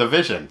enough. The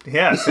Vision.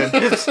 Yes, and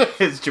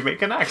his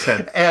Jamaican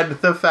accent. And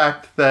the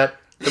fact that...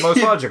 The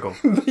most logical.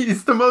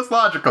 He's the most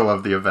logical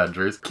of the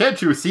Avengers.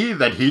 Can't you see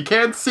that he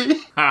can't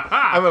see?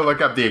 I'm going to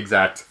look up the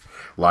exact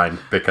line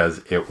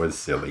because it was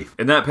silly.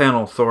 In that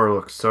panel, Thor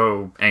looks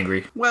so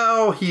angry.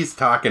 Well, he's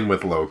talking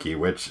with Loki,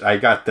 which I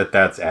got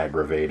that's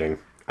aggravating.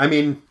 I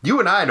mean, you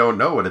and I don't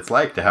know what it's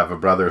like to have a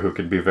brother who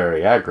can be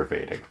very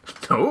aggravating.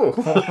 Oh.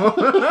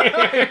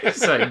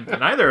 It's like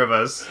neither of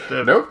us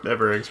have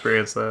ever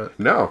experienced that.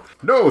 No,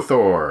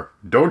 Thor.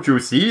 Don't you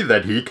see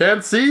that he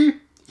can't see?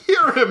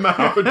 Hear him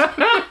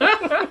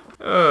out.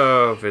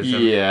 Oh,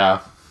 Vision.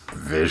 Yeah.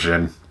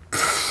 Vision.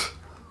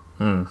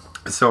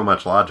 So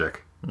much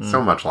logic.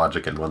 So much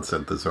logic in one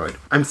synthezoid.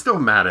 I'm still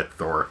mad at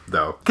Thor,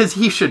 though, because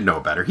he should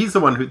know better. He's the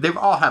one they've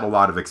all had a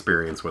lot of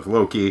experience with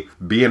Loki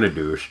being a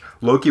douche.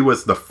 Loki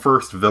was the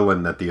first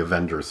villain that the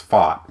Avengers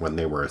fought when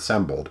they were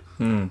assembled.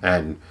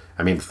 And,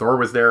 I mean, Thor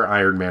was there,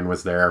 Iron Man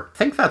was there. I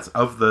think that's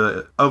of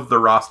the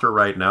roster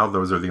right now,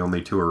 those are the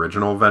only two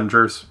original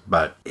Avengers.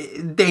 But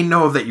they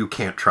know that you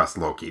can't trust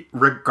Loki,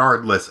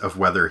 regardless of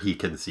whether he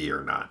can see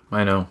or not.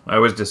 I know. I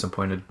was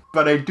disappointed.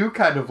 But I do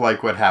kind of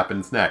like what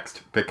happens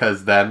next,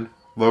 because then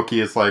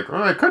Loki is like,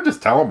 I could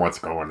just tell him what's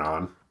going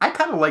on. I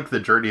kind of like the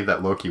journey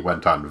that Loki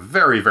went on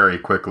very, very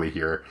quickly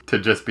here to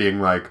just being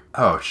like,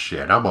 oh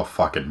shit, I'm a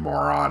fucking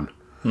moron.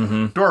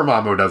 Mm-hmm.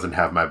 Dormammu doesn't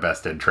have my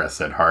best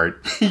interests at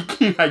heart.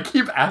 I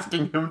keep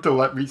asking him to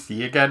let me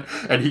see again,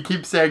 and he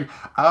keeps saying,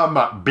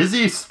 I'm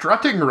busy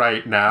strutting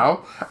right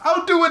now.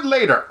 I'll do it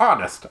later.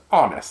 Honest.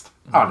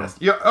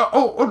 Yeah,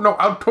 oh, no,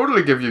 I'll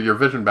totally give you your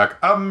vision back.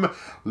 A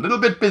little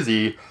bit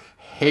busy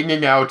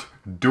hanging out,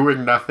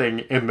 doing nothing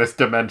in this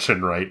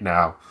dimension right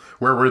now,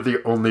 where we're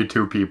the only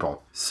two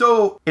people.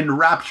 So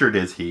enraptured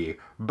is he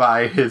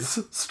by his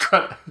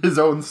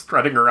own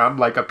strutting around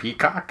like a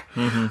peacock,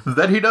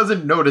 that he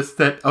doesn't notice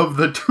that of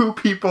the two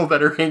people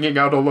that are hanging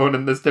out alone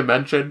in this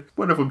dimension,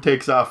 one of them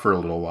takes off for a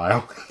little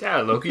while. Yeah,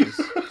 Loki's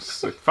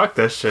just like, fuck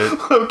this shit.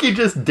 Loki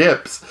just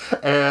dips,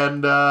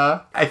 and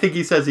I think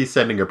he says he's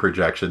sending a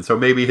projection, so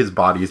maybe his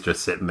body's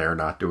just sitting there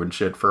not doing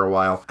shit for a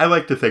while. I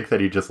like to think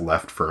that he just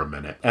left for a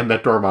minute, and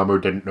that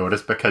Dormammu didn't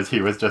notice because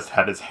he was just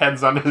had his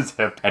hands on his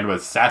hip and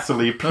was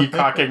sassily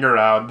peacocking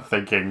around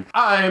thinking,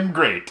 I'm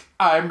great.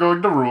 I'm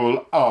going to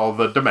rule all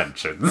the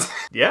dimensions.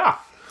 Yeah.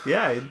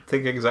 Yeah, I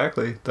think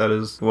exactly that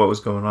is what was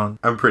going on.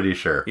 I'm pretty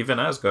sure. Even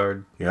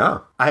Asgard. Yeah.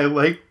 I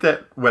like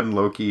that when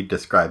Loki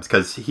describes,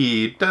 because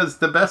he does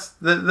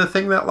the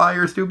thing that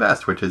liars do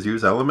best, which is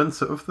use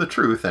elements of the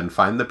truth and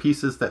find the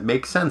pieces that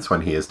make sense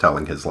when he is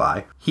telling his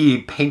lie.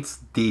 He paints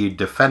the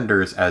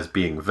Defenders as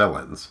being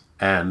villains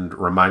and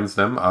reminds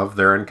them of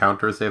their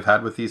encounters they've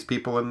had with these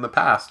people in the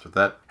past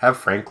that have,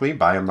 frankly,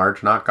 by and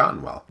large, not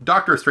gone well.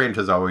 Doctor Strange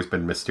has always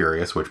been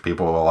mysterious, which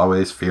people will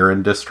always fear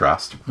and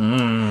distrust.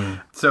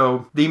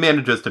 So he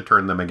manages to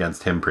turn them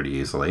against him pretty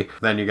easily.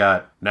 Then you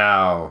got,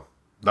 now,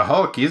 the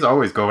Hulk, he's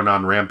always going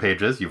on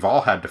rampages. You've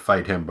all had to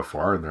fight him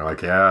before. And they're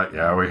like,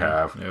 yeah, we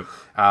have. Yep.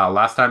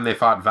 Last time they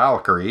fought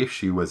Valkyrie,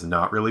 she was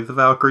not really the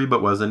Valkyrie,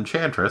 but was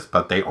Enchantress,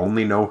 but they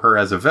only know her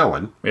as a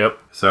villain.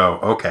 Yep. So,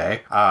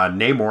 okay.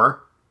 Namor,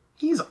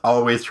 he's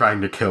always trying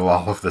to kill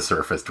all of the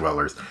surface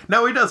dwellers.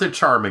 Now, he does it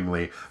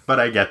charmingly, but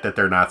I get that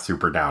they're not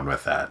super down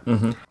with that.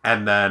 Mm-hmm.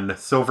 And then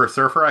Silver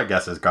Surfer, I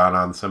guess, has gone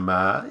on some,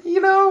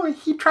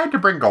 he tried to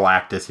bring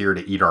Galactus here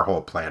to eat our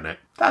whole planet.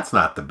 That's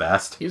not the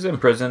best. He's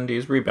imprisoned.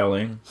 He's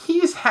rebelling.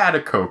 He's had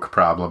a coke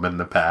problem in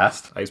the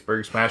past.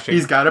 Iceberg smashing.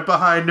 He's got it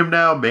behind him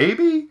now,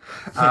 maybe.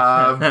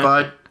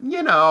 But,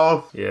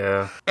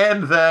 Yeah.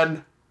 And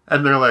then...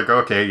 And they're like,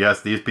 okay,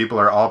 yes, these people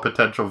are all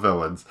potential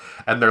villains.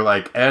 And they're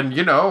like, and,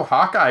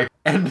 Hawkeye.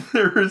 And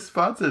their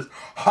response is,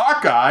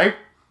 Hawkeye?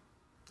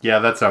 Yeah,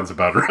 that sounds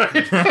about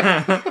right.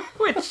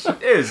 Which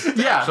is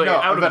actually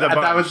out of the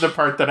bunch. That was the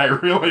part that I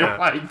really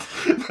liked.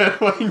 Then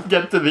when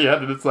get to the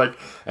end, and it's like,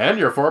 and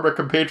your former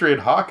compatriot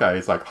Hawkeye.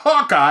 He's like,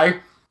 Hawkeye?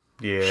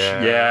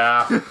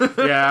 Yeah,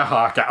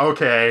 Hawkeye.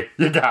 Okay,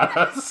 you got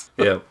us.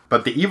 Yep.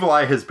 But the Evil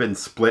Eye has been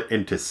split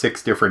into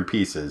 6 different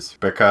pieces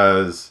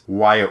because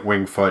Wyatt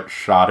Wingfoot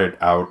shot it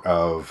out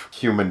of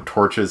Human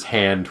Torch's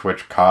hand,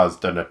 which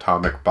caused an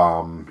atomic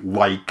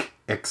bomb-like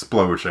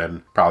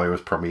explosion. Probably was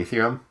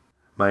promethium.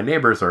 My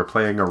neighbors are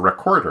playing a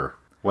recorder.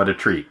 What a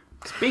treat.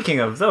 Speaking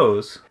of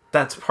those,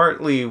 that's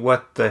partly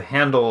what the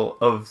handle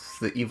of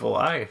the Evil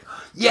Eye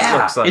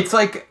looks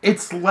like.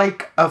 It's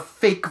like a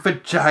fake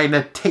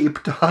vagina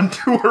taped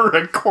onto a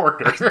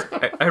recorder.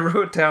 I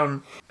wrote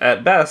down,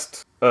 at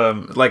best,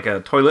 like a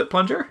toilet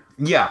plunger.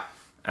 Yeah.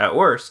 At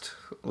worst,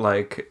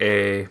 like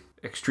a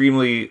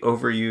extremely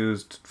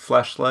overused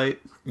fleshlight.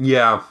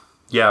 Yeah,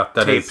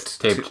 that is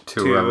taped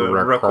to a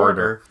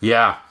recorder.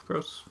 Yeah.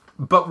 Gross.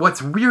 But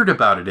what's weird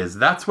about it is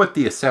that's what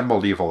the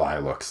assembled Evil Eye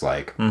looks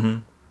like. Mm-hmm.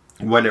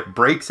 When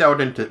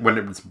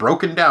it's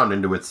broken down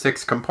into its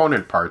 6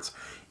 component parts,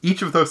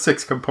 each of those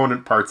 6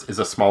 component parts is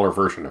a smaller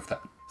version of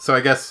that. So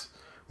I guess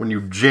when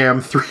you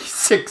jam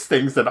 6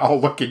 things that all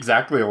look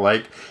exactly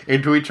alike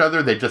into each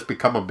other, they just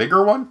become a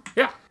bigger one?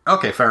 Yeah.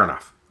 Okay, fair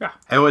enough. Yeah.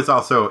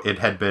 It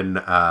had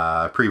been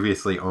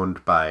previously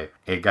owned by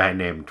a guy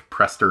named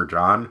Prester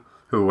John,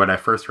 who when I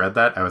first read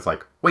that, I was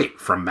like,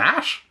 wait, from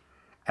MASH?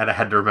 And I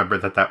had to remember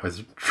that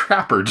was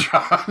Trapper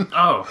John.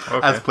 Oh,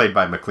 okay. As played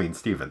by McLean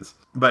Stevens.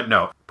 But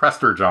no,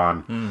 Prester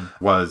John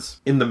was,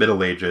 in the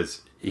Middle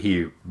Ages,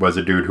 he was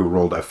a dude who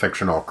ruled a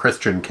fictional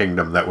Christian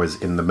kingdom that was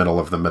in the middle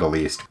of the Middle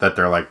East. That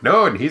they're like,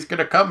 no, and he's going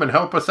to come and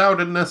help us out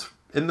in this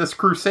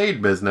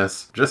crusade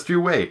business. Just you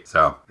wait.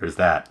 So, there's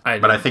that.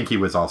 But I think he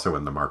was also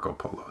in the Marco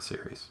Polo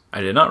series.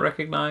 I did not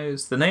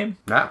recognize the name.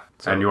 Yeah.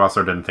 So. And you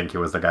also didn't think he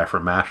was the guy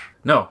from MASH?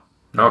 No.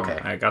 Okay.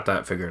 I got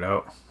that figured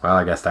out. Well,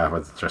 I guess that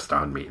was just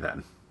on me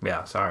then.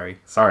 Yeah, sorry.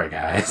 Sorry,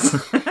 guys.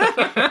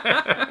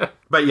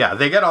 But yeah,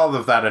 they get all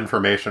of that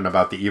information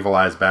about the Evil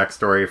Eye's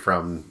backstory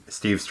from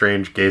Steve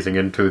Strange gazing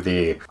into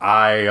the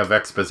Eye of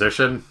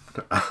Exposition.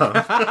 That's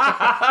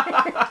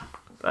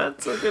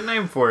a good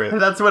name for it.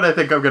 That's what I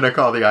think I'm going to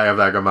call the Eye of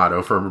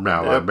Agamotto from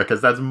now on,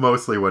 because that's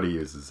mostly what he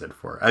uses it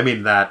for. I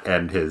mean, that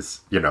and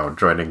his,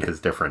 joining his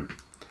different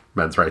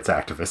men's rights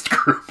activist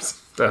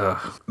groups.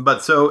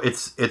 But so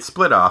it's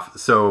split off.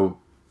 So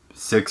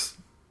six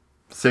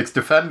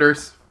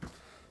Defenders.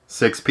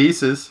 6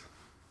 pieces.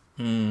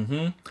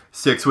 Mm-hmm.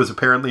 6 was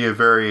apparently a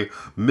very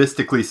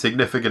mystically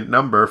significant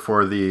number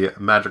for the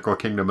magical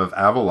kingdom of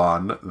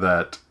Avalon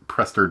that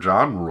Prester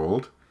John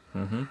ruled.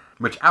 Mm-hmm.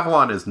 Which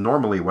Avalon is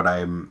normally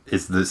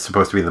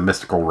supposed to be the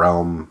mystical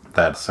realm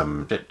that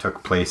some shit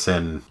took place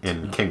in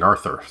King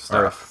Arthur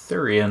stuff.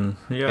 Arthurian,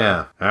 yeah.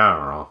 Yeah, I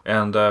don't know.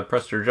 And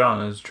Prester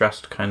John is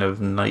dressed kind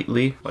of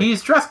knightly.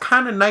 He's dressed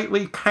kind of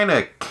knightly, kind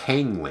of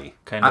kingly.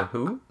 Kind of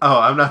who? Oh,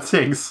 I'm not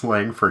saying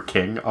slang for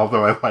king,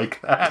 although I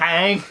like that.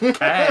 Kang!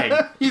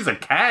 Kang! He's a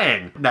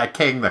Kang! Now,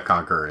 Kang the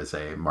Conqueror is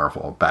a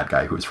Marvel bad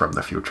guy who's from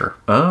the future.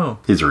 Oh.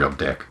 He's a real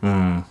dick.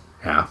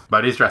 Yeah,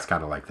 but he's dressed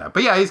kind of like that.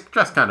 But yeah, he's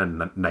dressed kind of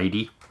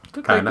knighty.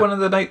 Like one of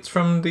the knights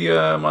from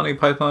the Monty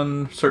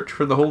Python Search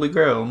for the Holy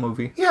Grail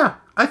movie. Yeah,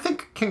 I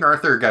think King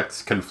Arthur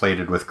gets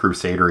conflated with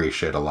crusadery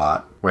shit a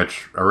lot,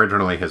 which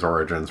originally his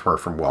origins were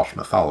from Welsh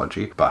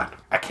mythology, but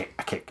I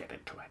can't get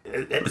into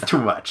it. It's too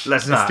much.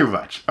 It's too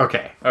much.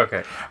 Okay.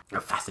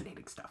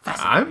 Fascinating stuff.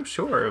 I'm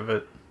sure of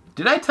it.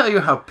 Did I tell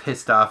you how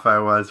pissed off I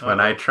was when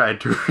I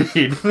tried to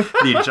read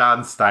the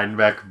John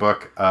Steinbeck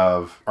book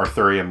of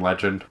Arthurian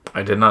legend?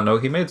 I did not know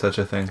he made such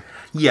a thing.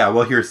 Yeah,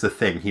 well, here's the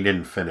thing. He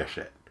didn't finish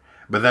it.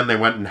 but then they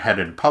went ahead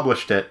and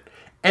published it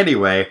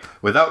anyway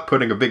without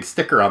putting a big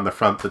sticker on the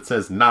front that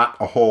says not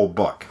a whole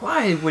book.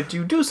 Why would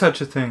you do such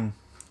a thing?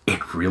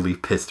 It really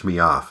pissed me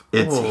off.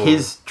 It's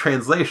his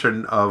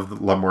translation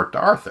of La Morte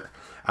d'Arthur.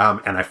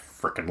 And I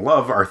freaking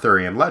love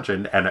Arthurian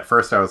legend. And at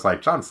first I was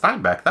like, John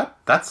Steinbeck,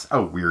 that's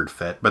a weird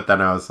fit. But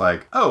then I was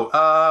like,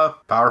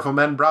 powerful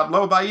men brought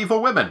low by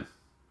evil women.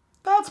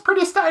 That's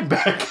pretty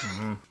Steinbeck.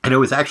 Mm-hmm. And it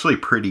was actually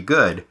pretty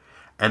good.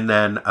 And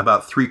then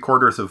about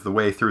 3/4 of the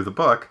way through the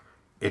book,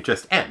 it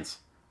just ends.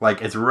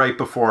 Like, it's right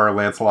before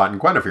Lancelot and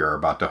Guinevere are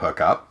about to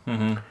hook up.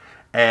 Mm-hmm.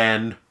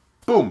 And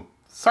boom,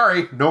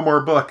 sorry, no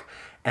more book.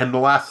 And the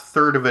last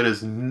third of it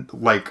is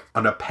like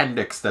an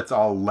appendix that's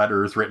all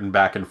letters written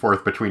back and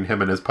forth between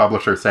him and his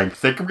publisher saying,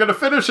 think I'm going to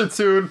finish it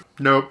soon.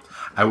 Nope.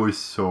 I was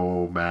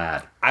so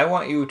mad. I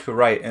want you to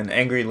write an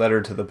angry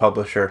letter to the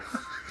publisher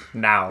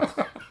now.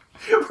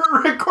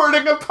 We're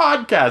recording a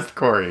podcast,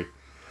 Corey.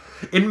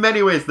 In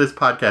many ways, this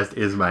podcast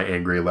is my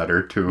angry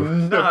letter to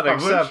Not the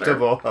publisher.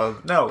 acceptable.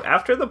 No,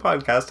 after the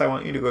podcast, I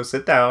want you to go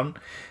sit down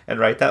and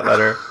write that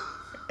letter.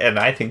 And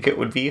I think it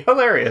would be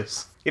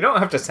hilarious. You don't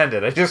have to send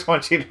it. I just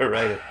want you to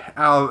write it.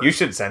 You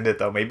should send it,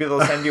 though. Maybe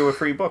they'll send you a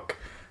free book.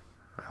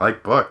 I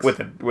like books. With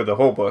a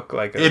whole book.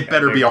 It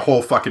better be a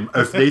whole fucking...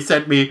 If they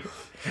sent me...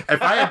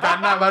 If I had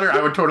gotten that letter,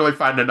 I would totally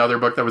find another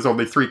book that was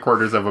only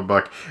 3/4 of a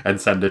book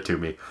and send it to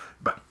me.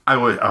 But I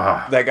would...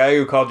 That guy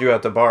who called you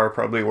at the bar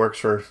probably works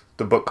for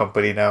the book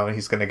company now, and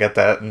he's going to get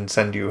that and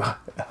send you...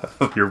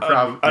 You're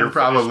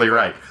probably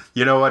right.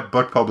 You know what?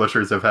 Book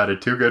publishers have had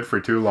it too good for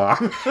too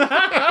long.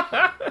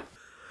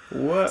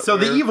 What? So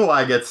the evil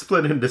eye gets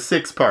split into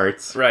 6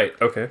 parts. Right,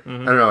 okay. Mm-hmm.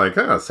 And they're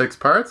like, 6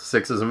 parts?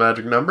 6 is a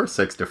magic number,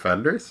 6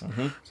 defenders.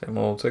 Mm-hmm. Same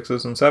old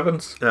 6s and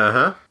 7s.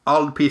 Uh-huh.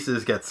 All the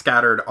pieces get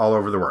scattered all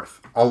over the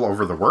earth. All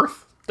over the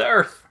earth? The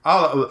earth.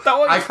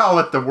 I call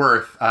it the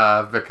Worth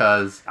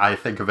because I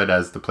think of it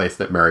as the place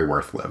that Mary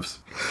Worth lives.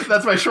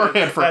 That's my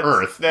shorthand for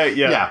Earth.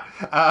 Yeah.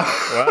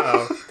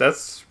 Wow,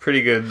 that's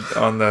pretty good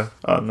on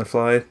the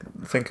fly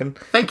thinking.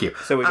 Thank you.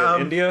 So we got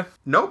India?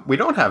 Nope, we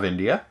don't have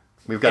India.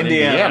 We've got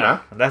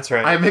Indiana. That's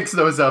right. I mix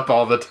those up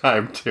all the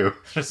time, too.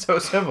 They're so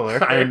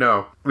similar. I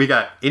know. We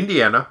got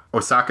Indiana,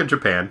 Osaka,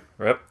 Japan.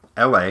 Yep.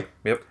 LA.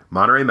 Yep.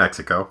 Monterey,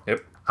 Mexico.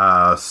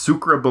 Yep.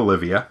 Sucre,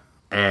 Bolivia.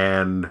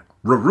 And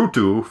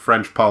Rurutu,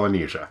 French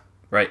Polynesia.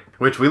 Right.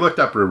 Which we looked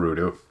up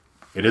Rurutu.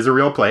 It is a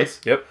real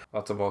place. Yep.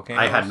 Lots of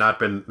volcanoes. I had not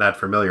been that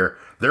familiar.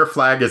 Their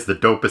flag is the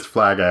dopest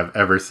flag I've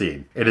ever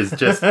seen. It is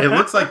just... It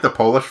looks like the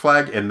Polish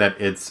flag in that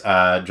it's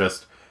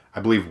just... I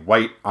believe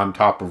white on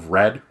top of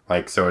red,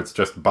 so it's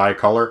just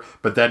bicolor.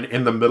 But then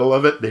in the middle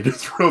of it, they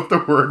just wrote the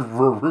word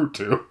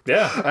Rurutu.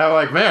 Yeah. And I'm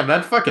like, man,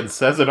 that fucking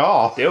says it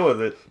all. Deal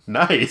with it.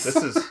 Nice. This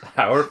is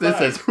our flag.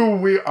 This is who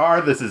we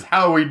are. This is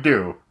how we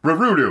do.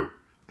 Rurutu.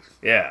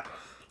 Yeah.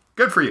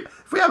 Good for you.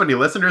 If we have any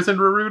listeners in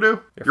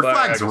Rurutu, your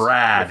flag's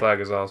rad. Your flag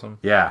is awesome.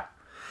 Yeah.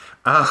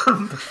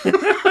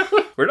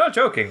 We're not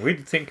joking. We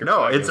think your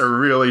flag it's a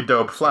really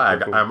dope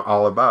flag. Cool. I'm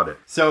all about it.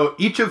 So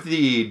each of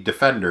the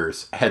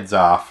defenders heads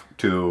off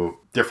to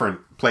different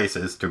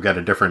places to get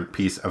a different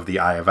piece of the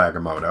Eye of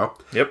Agamotto.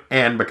 Yep.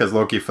 And because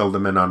Loki filled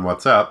them in on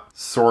what's up,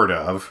 sort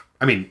of.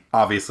 I mean,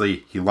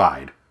 obviously he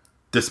lied.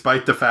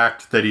 Despite the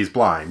fact that he's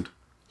blind,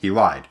 he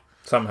lied.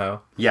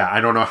 Somehow. Yeah,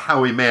 I don't know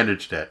how he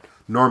managed it.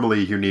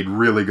 Normally you need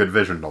really good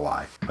vision to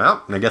lie.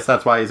 Well, I guess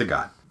that's why he's a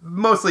god.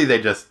 Mostly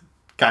they just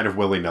kind of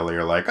willy-nilly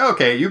are like,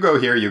 okay, you go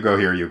here, you go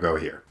here, you go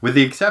here. With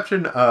the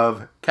exception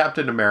of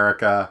Captain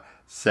America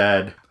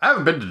said, I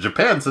haven't been to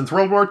Japan since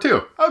World War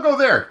II. I'll go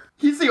there.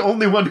 He's the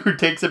only one who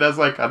takes it as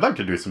I'd like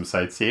to do some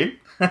sightseeing.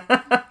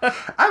 I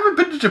haven't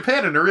been to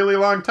Japan in a really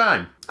long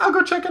time. I'll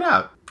go check it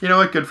out. You know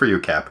what? Good for you,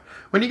 Cap.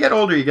 When you get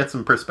older, you get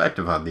some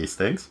perspective on these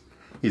things.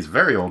 He's a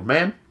very old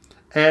man,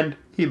 and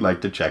he'd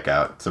like to check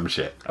out some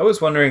shit. I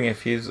was wondering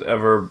if he's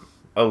ever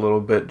a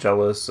little bit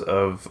jealous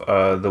of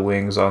the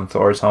wings on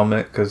Thor's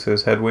helmet because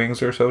his head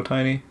wings are so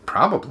tiny.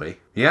 Probably.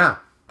 Yeah.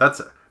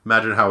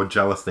 Imagine how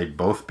jealous they'd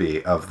both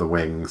be of the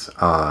wings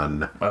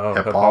on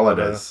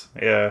Hippolyta's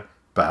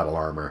battle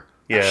armor.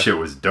 Yeah. That shit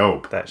was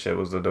dope. That shit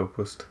was the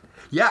dopest.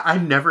 Yeah, I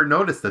never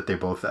noticed that they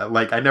both...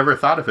 I never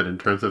thought of it in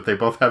terms of they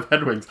both have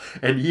head wings.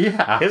 And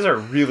yeah... His are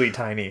really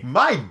tiny.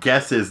 My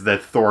guess is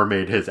that Thor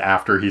made his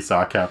after he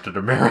saw Captain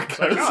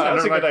America.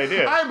 That's a good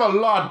idea. I'm a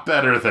lot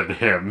better than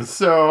him,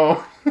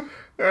 so...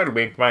 I'd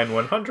make mine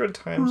 100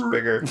 times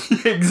bigger.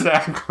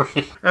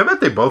 Exactly. I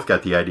bet they both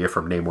got the idea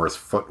from Namor's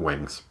foot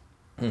wings.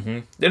 Mm-hmm.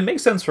 It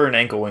makes sense for an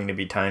ankle wing to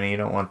be tiny. You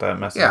don't want that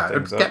messing things up. Yeah,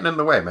 it's getting in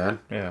the way, man.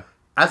 Yeah.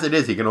 As it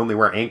is, he can only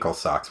wear ankle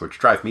socks, which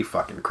drive me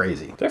fucking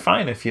crazy. They're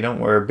fine if you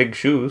don't wear big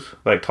shoes,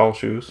 like tall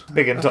shoes.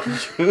 Big and tall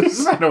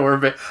shoes. I don't wear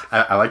big...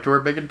 I like to wear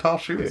big and tall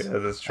shoes. Yeah,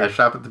 that's true. I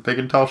shop at the big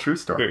and tall shoe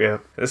store. Yeah,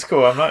 it's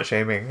cool. I'm not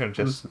shaming. I'm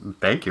just...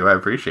 Thank you. I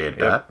appreciate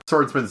that.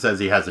 Swordsman says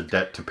he has a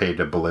debt to pay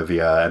to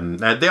Bolivia, and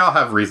they all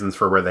have reasons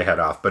for where they head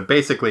off. But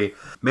basically,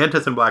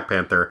 Mantis and Black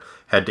Panther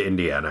head to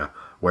Indiana,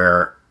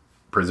 where...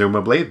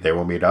 presumably, they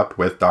will meet up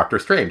with Doctor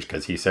Strange,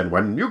 because he said,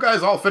 when you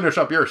guys all finish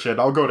up your shit,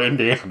 I'll go to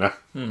Indiana.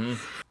 Mm-hmm.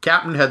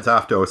 Captain heads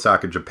off to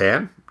Osaka,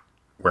 Japan,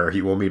 where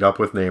he will meet up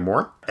with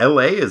Namor.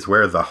 LA is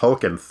where the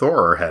Hulk and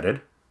Thor are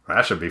headed.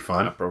 That should be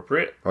fun.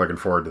 Appropriate. Looking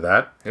forward to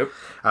that. Yep.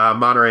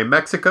 Monterrey,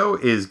 Mexico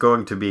is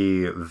going to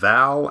be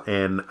Val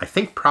and I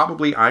think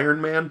probably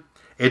Iron Man.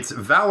 It's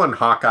Val and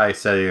Hawkeye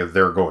say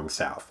they're going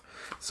south.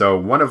 So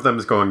one of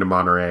them's going to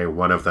Monterrey,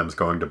 one of them's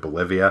going to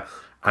Bolivia.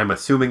 I'm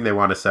assuming they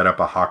want to set up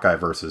a Hawkeye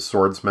versus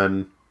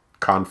Swordsman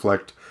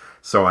conflict.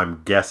 So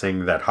I'm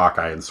guessing that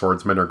Hawkeye and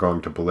Swordsman are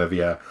going to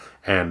Bolivia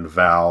and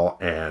Val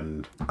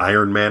and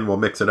Iron Man will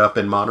mix it up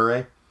in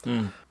Monterrey.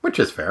 Which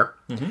is fair.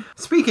 Mm-hmm.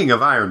 Speaking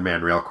of Iron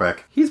Man real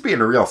quick, he's being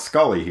a real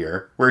Scully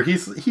here, where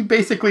he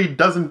basically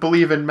doesn't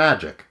believe in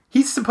magic.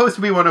 He's supposed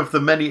to be one of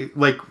the many,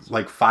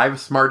 like 5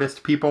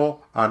 smartest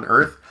people on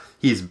Earth.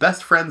 He's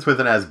best friends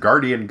with an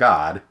Asgardian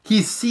god.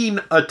 He's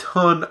seen a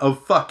ton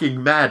of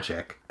fucking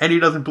magic, and he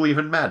doesn't believe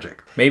in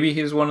magic. Maybe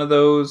he's one of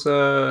those,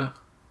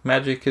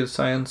 magic is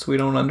science we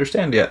don't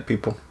understand yet,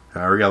 people.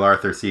 A real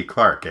Arthur C.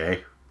 Clarke, eh?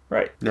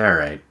 Right.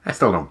 Alright. I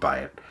still don't buy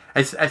it.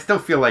 I still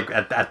feel like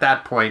at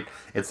that point,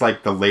 it's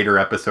like the later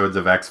episodes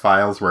of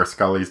X-Files where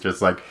Scully's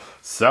just like,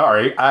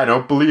 sorry, I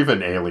don't believe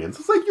in aliens.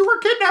 It's like, you were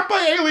kidnapped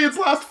by aliens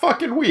last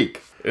fucking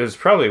week. It was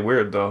probably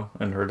weird, though,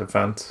 in her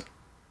defense.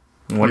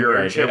 You're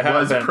right, it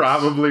was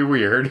probably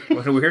weird.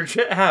 When weird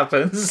shit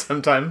happens,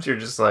 sometimes you're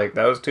just like,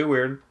 that was too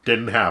weird.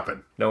 Didn't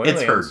happen. No aliens.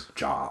 It's her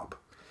job.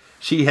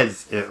 She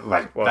has, she did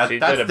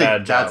a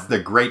bad job. That's the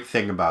great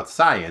thing about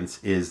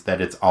science, is that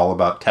it's all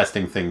about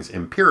testing things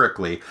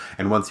empirically,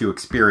 and once you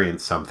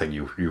experience something,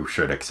 you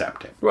should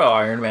accept it. Well,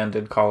 Iron Man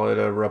did call it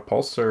a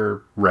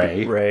repulsor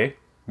ray.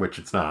 Which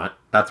it's not.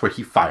 That's what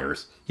he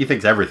fires. He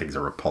thinks everything's a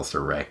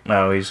repulsor ray.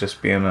 No, he's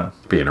just being a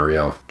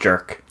real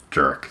jerk.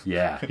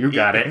 Yeah, you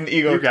got it. An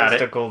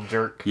egotistical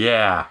jerk.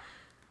 Yeah.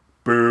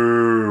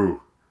 Boo.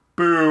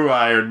 Boo,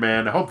 Iron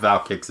Man. I hope Val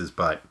kicks his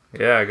butt.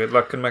 Yeah, good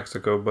luck in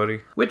Mexico,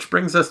 buddy. Which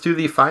brings us to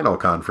the final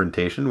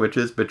confrontation, which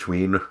is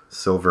between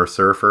Silver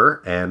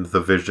Surfer and the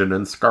Vision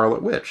and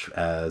Scarlet Witch,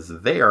 as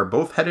they are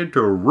both headed to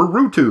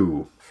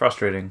Rurutu.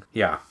 Frustrating.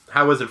 Yeah.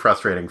 How was it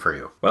frustrating for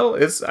you?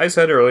 Well, I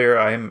said earlier,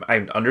 I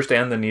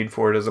understand the need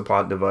for it as a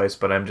plot device,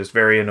 but I'm just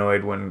very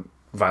annoyed when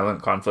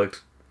violent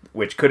conflict,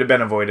 which could have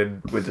been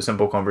avoided with a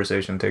simple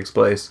conversation, takes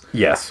place.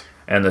 Yes.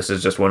 And this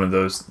is just one of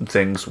those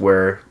things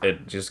where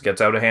it just gets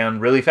out of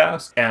hand really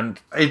fast. And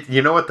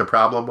you know what the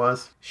problem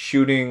was?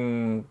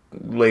 Shooting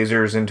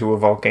lasers into a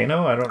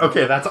volcano? I don't know.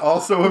 Okay, that's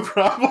also a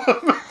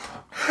problem.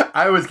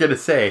 I was going to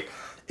say,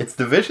 it's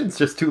the Vision's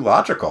just too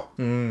logical.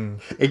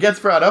 It gets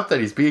brought up that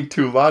he's being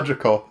too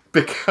logical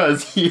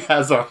because he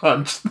has a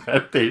hunch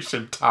that they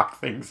should talk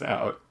things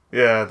out.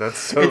 Yeah, that's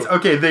so... It's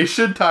okay, they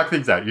should talk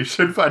things out. You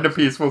should find a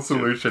peaceful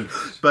solution.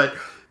 But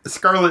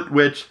Scarlet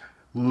Witch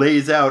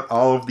lays out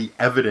all of the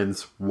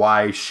evidence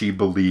why she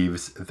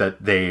believes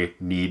that they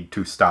need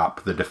to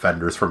stop the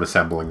Defenders from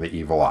assembling the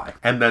Evil Eye.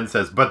 And then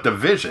says, but the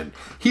Vision,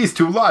 he's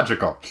too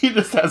logical. He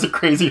just has a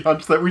crazy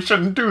hunch that we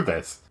shouldn't do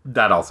this.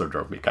 That also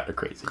drove me kind of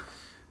crazy.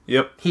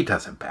 Yep. He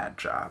does a bad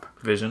job.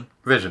 Vision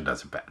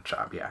does a bad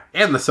job, yeah.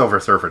 And the Silver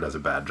Surfer does a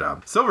bad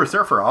job. Silver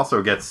Surfer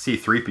also gets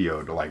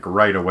C-3PO'd, like,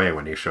 right away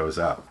when he shows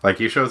up. Like,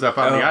 he shows up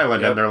on the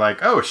island, and they're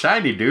like, oh,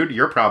 shiny dude,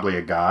 you're probably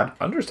a god.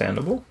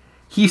 Understandable.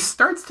 He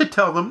starts to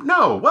tell them,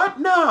 no,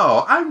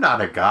 I'm not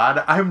a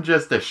god. I'm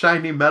just a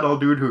shiny metal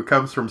dude who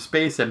comes from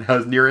space and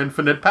has near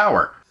infinite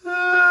power.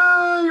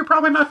 You're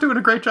probably not doing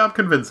a great job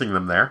convincing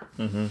them there.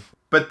 Mm-hmm.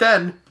 But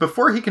then,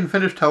 before he can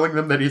finish telling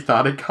them that he's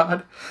not a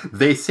god,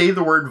 they say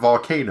the word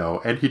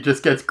volcano, and he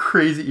just gets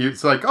crazy.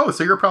 It's like, oh,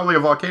 so you're probably a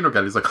volcano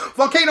god. He's like,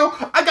 volcano,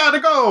 I gotta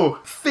go!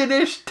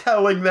 Finish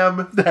telling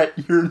them that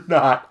you're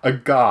not a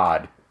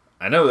god.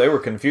 I know, they were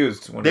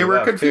confused when they were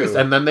left, confused, too.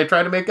 And then they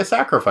try to make a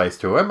sacrifice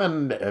to him,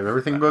 and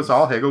everything goes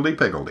all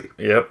higgledy-piggledy.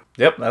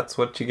 Yep, that's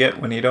what you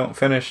get when you don't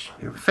finish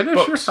Finish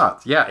books. Your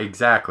thoughts. Yeah,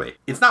 exactly.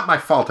 It's not my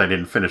fault I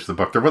didn't finish the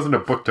book. There wasn't a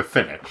book to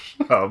finish.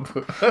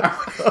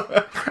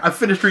 I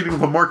finished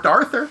reading Le Morte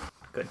d'Arthur.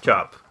 Good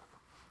job.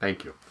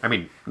 Thank you. I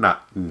mean,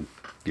 not in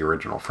the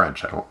original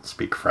French. I don't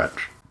speak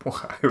French.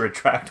 Well, I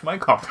retract my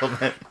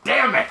compliment.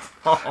 Damn it!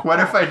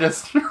 What if I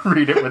just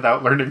read it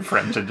without learning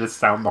French and just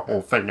sound the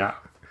whole thing out?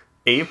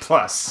 A+.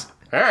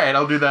 Alright,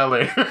 I'll do that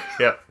later.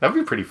 Yep. That'd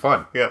be pretty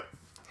fun. Yep.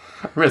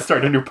 I'm going to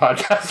start a new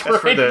podcast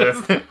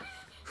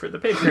for the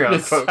Patreon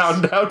folks.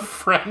 Sound out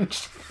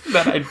French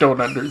that I don't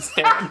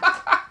understand.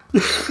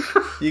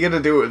 You gotta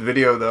do it with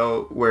video,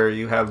 though, where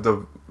you have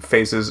the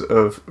faces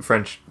of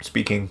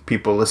French-speaking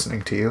people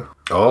listening to you.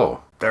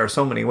 Oh. There are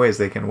so many ways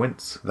they can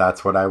wince.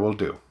 That's what I will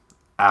do.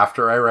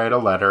 After I write a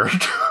letter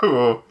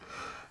to...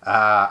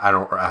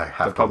 I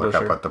have to look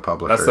up what the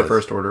publisher is. That's the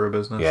first order of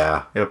business.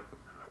 Yeah. Yep.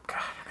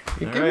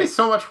 You give me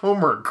so much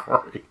homework,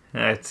 Corey.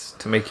 It's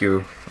to make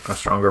you a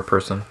stronger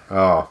person.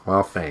 Oh,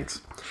 well,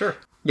 thanks. Sure.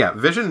 Yeah,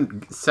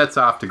 Vision sets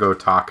off to go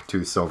talk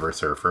to Silver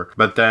Surfer,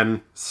 but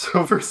then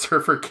Silver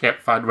Surfer can't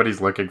find what he's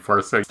looking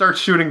for, so he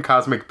starts shooting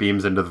cosmic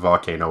beams into the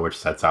volcano, which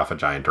sets off a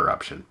giant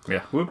eruption.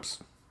 Yeah,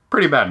 whoops.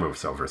 Pretty bad move,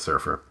 Silver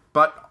Surfer.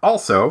 But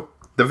also,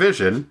 the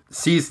Vision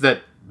sees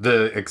that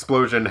the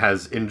explosion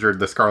has injured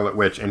the Scarlet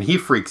Witch, and he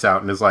freaks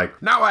out and is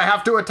like, now I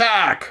have to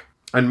attack!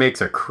 and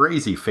makes a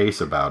crazy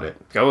face about it.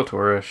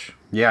 Skeletor-ish.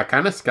 Yeah,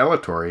 kind of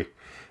Skeletor-y.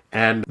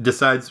 And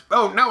decides,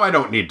 oh, now I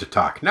don't need to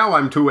talk. Now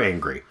I'm too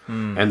angry.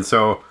 And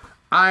so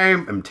I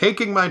am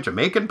taking my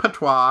Jamaican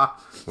patois,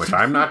 which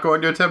I'm not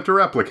going to attempt to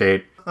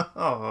replicate,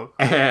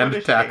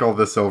 and tackle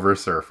the Silver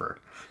Surfer.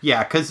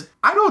 Yeah, because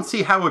I don't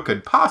see how it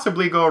could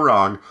possibly go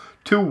wrong.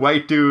 Two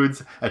white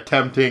dudes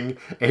attempting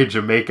a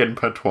Jamaican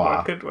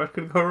patois. What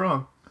could go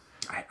wrong?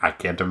 I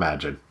can't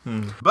imagine.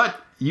 But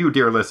you,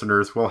 dear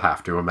listeners, will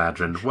have to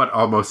imagine what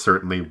almost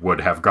certainly would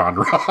have gone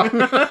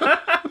wrong.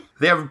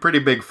 They have a pretty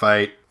big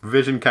fight.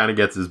 Vision kind of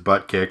gets his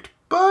butt kicked,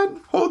 but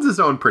holds his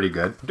own pretty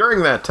good.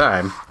 During that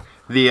time,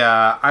 the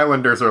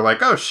Islanders are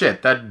like, oh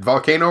shit, that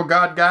volcano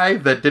god guy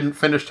that didn't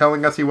finish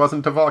telling us he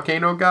wasn't a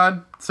volcano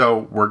god,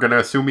 so we're gonna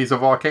assume he's a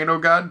volcano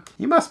god?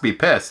 He must be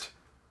pissed.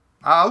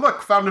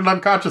 Look, found an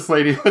unconscious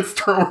lady. Let's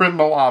throw her in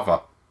the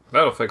lava.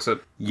 That'll fix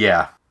it.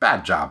 Yeah,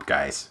 bad job,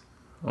 guys.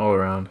 All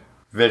around.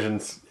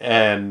 Visions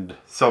and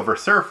Silver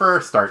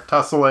Surfer start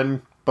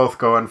tussling, both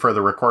going for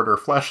the recorder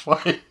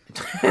fleshlight.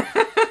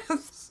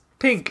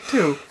 Pink,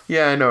 too.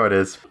 Yeah, I know it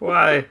is.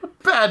 Why?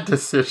 Bad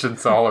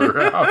decisions all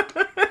around.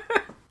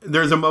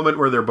 There's a moment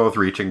where they're both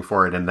reaching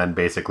for it, and then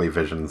basically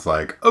Vision's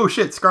like, oh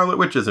shit, Scarlet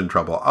Witch is in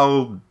trouble.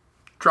 I'll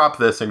drop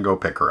this and go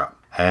pick her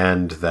up.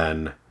 And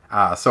then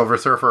Silver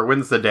Surfer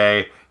wins the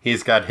day.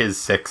 He's got his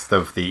 6th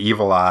of the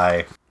evil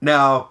eye.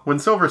 Now, when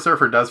Silver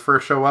Surfer does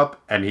first show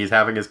up, and he's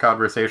having his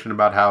conversation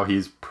about how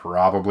he's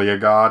probably a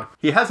god,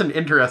 he has an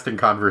interesting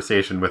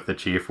conversation with the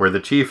Chief, where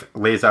the Chief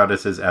lays out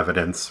as his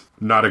evidence,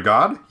 not a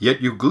god,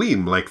 yet you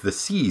gleam like the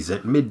seas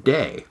at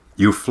midday.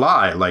 You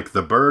fly like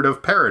the bird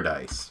of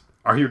paradise.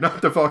 Are you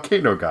not the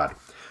volcano god?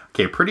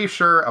 Okay, pretty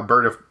sure a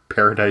bird of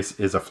paradise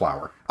is a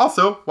flower.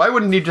 Also, why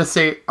wouldn't he just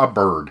say a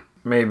bird?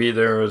 Maybe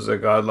there was a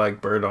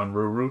godlike bird on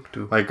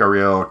Rurutu. Like a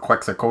real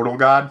Quetzalcoatl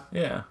god?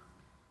 Yeah.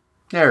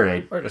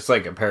 Alright. Or just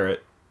like a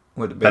parrot.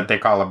 With a big, that they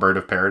call a bird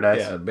of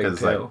paradise? Yeah, a big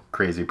tail. Like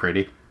crazy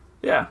pretty.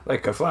 Yeah,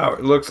 like a flower.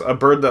 A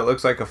bird that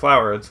looks like a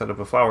flower instead of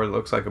a flower that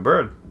looks like a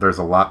bird. There's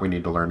a lot we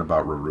need to learn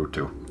about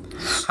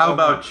Rurutu. How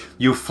about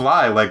you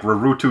fly like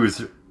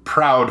Rurutu's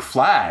proud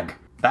flag?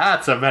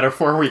 That's a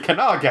metaphor we can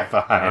all get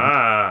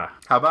behind.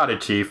 How about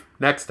it, Chief?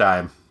 Next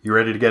time. You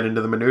ready to get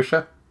into the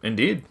minutia?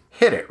 Indeed.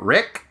 Hit it,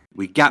 Rick.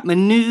 We got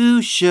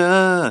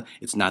minutia.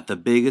 It's not the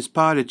biggest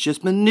part, it's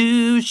just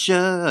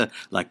minutia.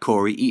 Like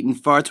Corey eating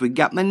farts, we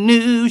got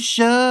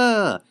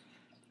minutia.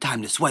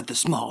 Time to sweat the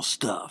small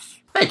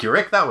stuff. Thank you,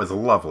 Rick. That was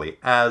lovely,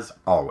 as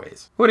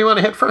always. What do you want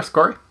to hit first,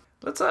 Corey?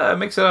 Let's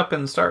mix it up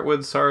and start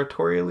with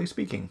sartorially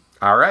speaking.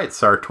 All right,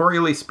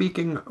 sartorially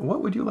speaking,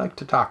 what would you like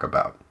to talk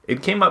about?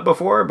 It came up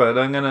before, but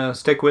I'm going to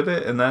stick with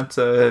it, and that's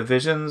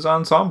Vision's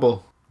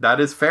ensemble. That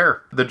is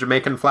fair. The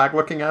Jamaican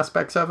flag-looking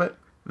aspects of it?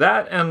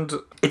 That and...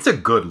 It's a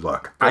good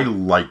look. I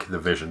like the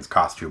Vision's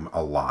costume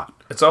a lot.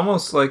 It's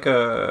almost like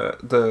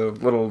the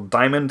little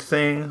diamond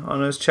thing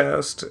on his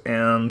chest,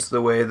 and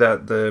the way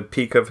that the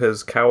peak of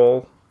his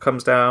cowl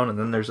comes down, and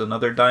then there's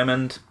another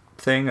diamond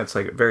thing. It's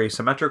like very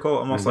symmetrical,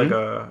 almost like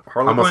a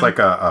Harlequin. Almost like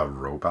a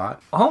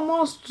robot.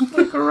 Almost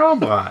like a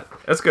robot.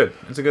 That's good.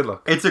 It's a good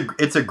look.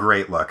 It's a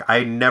great look.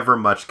 I never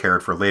much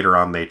cared for later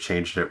on they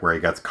changed it where he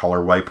gets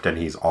color wiped and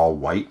he's all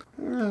white.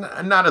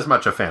 Not as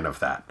much a fan of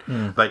that.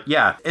 But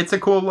yeah, it's a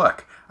cool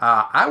look.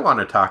 I want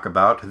to talk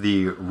about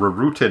the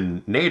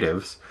Rurutan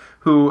natives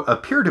who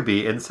appear to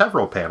be in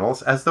several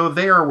panels as though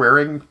they are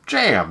wearing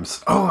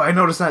jams. Oh, I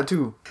noticed that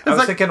too. I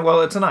was thinking,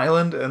 well, it's an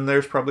island and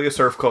there's probably a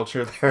surf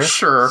culture there.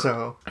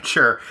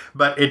 Sure.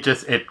 But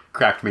it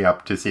cracked me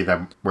up to see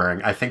them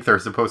wearing, I think they're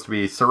supposed to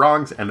be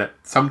sarongs, and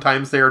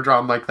sometimes they are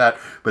drawn like that,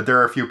 but there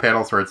are a few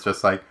panels where it's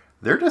just like,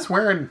 they're just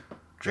wearing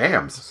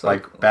jams. It's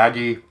like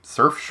baggy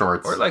surf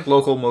shorts. Or like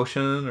Local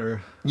Motion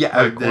or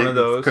like one of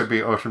those. Could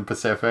be Ocean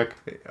Pacific.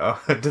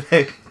 Oh, did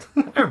they?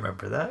 I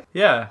remember that.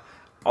 Yeah.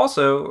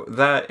 Also,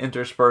 that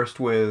interspersed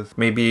with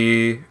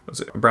maybe, was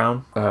it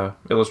Brown,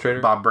 illustrator?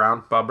 Bob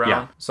Brown.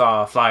 Yeah.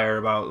 Saw a flyer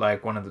about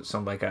like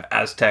some like a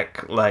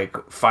Aztec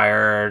like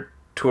fire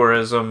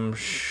tourism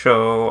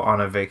show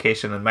on a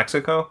vacation in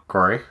Mexico.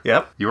 Corey?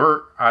 Yep. You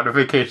were on a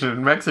vacation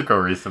in Mexico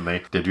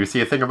recently. Did you see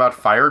a thing about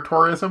fire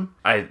tourism?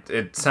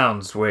 It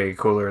sounds way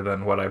cooler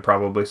than what I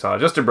probably saw.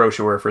 Just a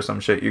brochure for some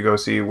shit you go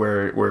see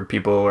where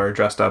people are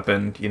dressed up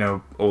in,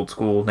 old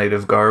school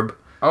native garb.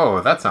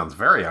 Oh, that sounds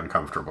very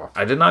uncomfortable.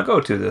 I did not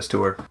go to this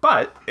tour,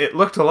 but it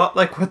looked a lot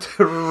like what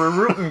the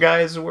Rurutan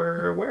guys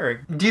were wearing.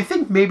 Do you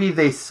think maybe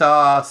they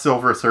saw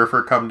Silver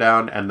Surfer come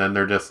down and then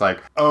they're just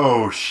like,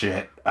 oh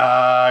shit,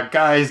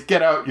 guys,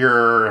 get out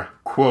your,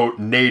 quote,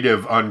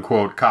 native,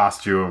 unquote,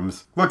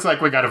 costumes. Looks like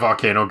we got a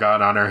volcano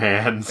god on our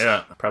hands.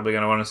 Yeah, probably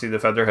going to want to see the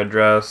featherhead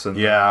dress.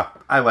 Yeah,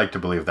 I like to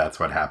believe that's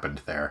what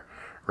happened there,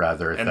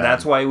 And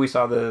that's why we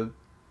saw the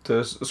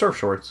surf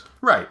shorts.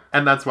 Right.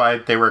 And that's why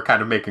they were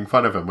kind of making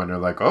fun of him when they're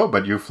like, oh,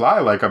 but you fly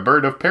like a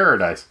bird of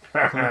paradise.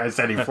 I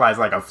said he flies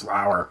like a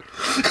flower.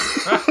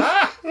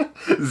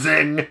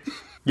 Zing.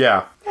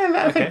 Yeah. And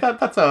I think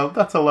that's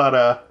a lot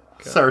of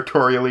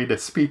sartorially to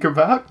speak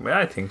about. Yeah,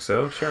 I think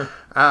so, sure.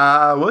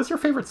 What was your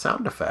favorite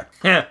sound effect?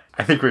 Yeah.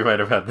 I think we might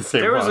have had the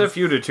same There was ones. a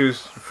few to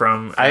choose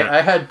from.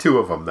 I had 2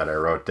 of them that I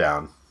wrote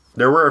down.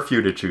 There were a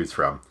few to choose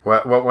from.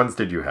 What ones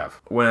did you have?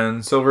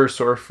 When Silver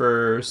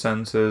Surfer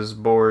sends his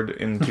board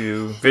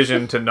into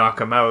Vision to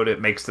knock him out,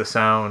 it makes the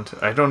sound.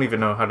 I don't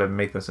even know how to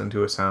make this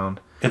into a sound.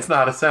 It's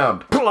not a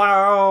sound.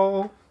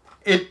 Plow!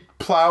 It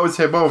plows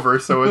him over,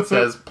 so it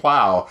says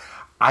plow.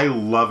 I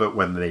love it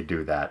when they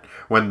do that.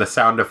 When the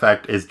sound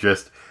effect is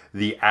just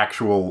the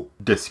actual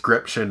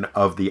description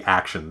of the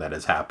action that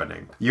is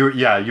happening. You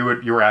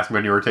were asking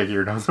when you were taking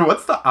your notes,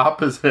 what's the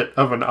opposite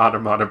of an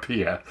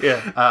onomatopoeia?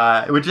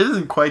 Yeah. Which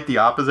isn't quite the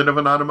opposite of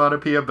an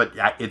onomatopoeia, but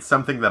it's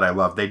something that I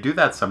love. They do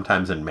that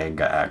sometimes in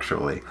manga,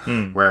 actually,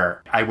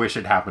 where I wish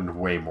it happened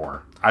way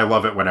more. I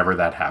love it whenever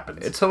that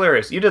happens. It's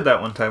hilarious. You did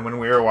that one time when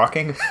we were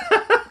walking.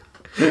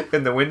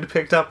 And the wind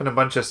picked up and a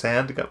bunch of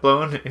sand got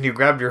blown, and you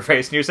grabbed your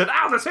face and you said,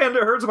 "Ow, the sand,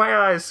 it hurts my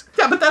eyes."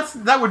 Yeah, but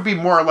that would be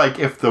more like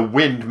if the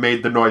wind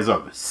made the noise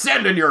of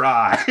sand in your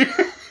eye.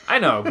 I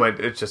know, but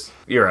it's just,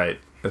 you're right.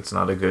 It's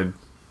not a good...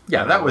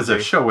 Yeah, that was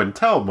a show and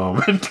tell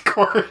moment,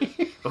 Corey.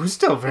 It was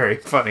still very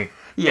funny.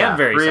 Yeah, and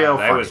very real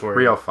sad. funny. I was worried.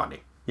 Real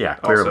funny. Yeah,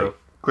 clearly.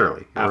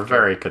 Also, you were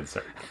very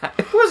concerned.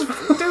 It was...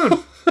 Dude.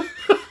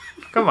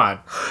 Come on.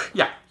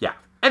 Yeah.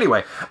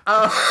 Anyway,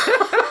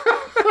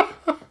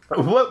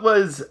 what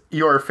was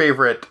your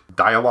favorite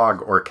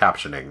dialogue or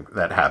captioning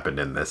that happened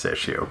in this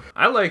issue?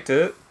 I liked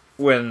it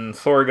when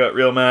Thor got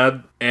real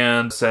mad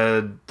and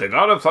said, "The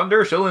God of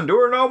Thunder shall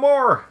endure no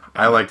more."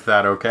 I liked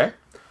that, okay?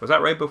 Was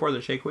that right before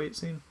the shake weight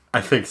scene?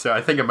 I think so. I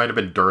think it might have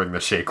been during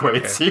the shake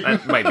weight scene.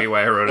 That might be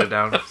why I wrote it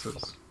down.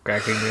 It's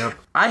cracking me up.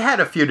 I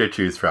had a few to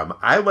choose from.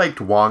 I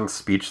liked Wong's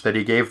speech that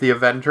he gave the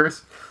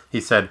Avengers.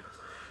 He said,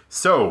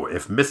 "So,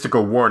 if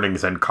mystical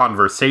warnings and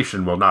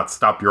conversation will not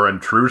stop your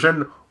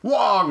intrusion,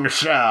 Wong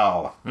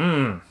shall."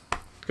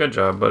 Good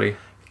job, buddy.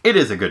 It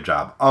is a good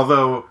job,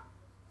 although,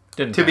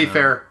 Didn't to be pan out.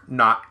 fair,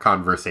 not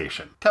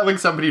conversation. Telling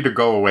somebody to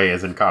go away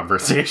isn't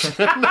conversation.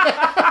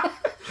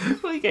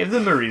 Well, he gave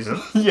them a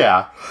reason.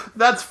 Yeah,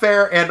 that's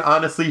fair, and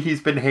honestly,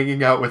 he's been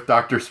hanging out with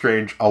Doctor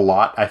Strange a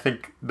lot. I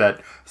think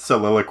that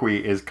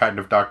soliloquy is kind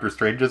of Doctor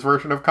Strange's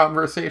version of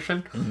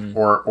conversation,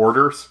 or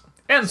orders.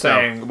 And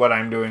saying what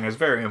I'm doing is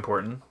very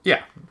important.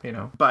 Yeah. You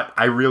know. But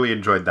I really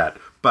enjoyed that.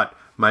 But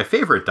my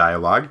favorite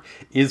dialogue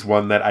is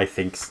one that I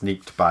think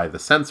sneaked by the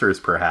censors,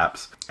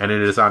 perhaps, and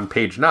it is on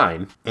page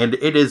 9, and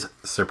it is,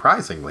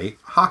 surprisingly,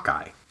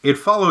 Hawkeye. It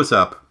follows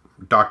up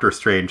Doctor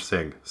Strange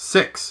saying,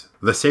 6,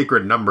 the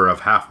sacred number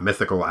of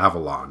half-mythical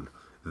Avalon.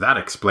 That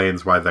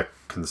explains why the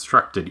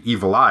constructed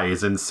evil eye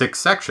is in 6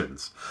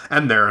 sections,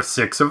 and there are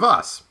 6 of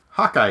us.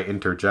 Hawkeye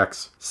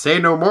interjects, "Say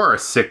no more,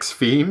 6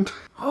 fiend."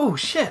 Oh,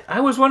 shit. I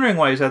was wondering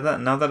why you said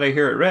that. Now that I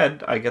hear it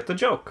read, I get the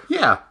joke.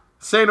 Yeah.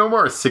 Say no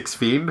more, 6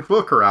 fiend.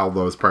 We'll corral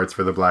those parts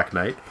for the Black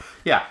Knight.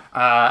 Yeah.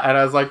 And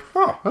I was like,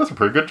 oh, that's a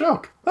pretty good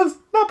joke. That's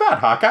not bad,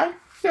 Hawkeye.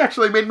 It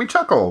actually made me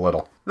chuckle a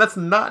little. That's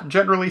not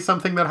generally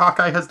something that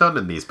Hawkeye has done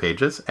in these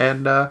pages,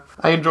 and I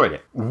enjoyed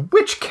it.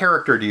 Which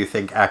character do you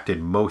think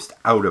acted most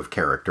out of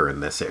character in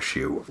this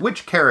issue?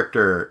 Which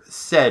character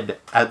said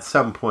at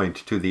some point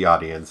to the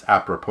audience,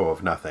 apropos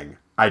of nothing,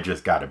 "I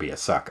just gotta be a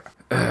sucker"?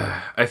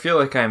 I feel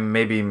like I'm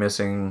maybe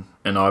missing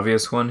an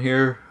obvious one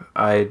here.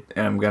 I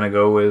am going to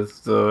go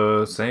with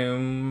the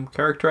same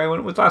character I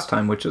went with last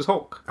time, which is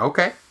Hulk.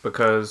 Okay.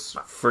 Because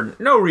for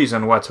no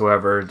reason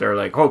whatsoever, they're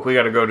like, "Hulk, we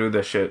got to go do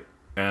this shit.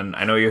 And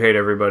I know you hate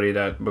everybody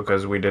that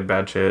because we did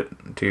bad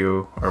shit to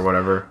you or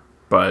whatever."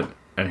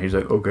 And he's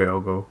like, "Okay,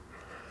 I'll go."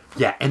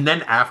 Yeah, and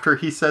then after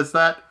he says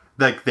that,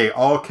 like, they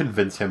all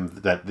convince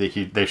him that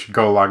they should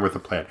go along with the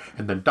plan.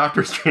 And then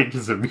Doctor Strange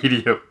is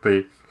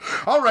immediately,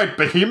 "All right,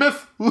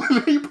 Behemoth,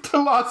 leap to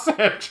Los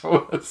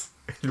Angeles."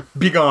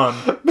 Be gone.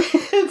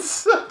 It's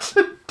such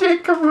a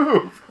dick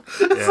move.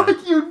 It's Yeah.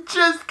 like you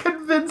just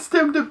convinced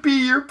him to be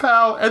your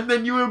pal, and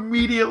then you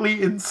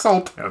immediately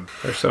insult him.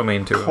 They're so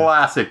mean to him.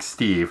 Classic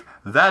Steve.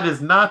 That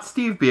is not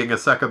Steve being a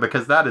sucker,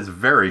 because that is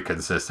very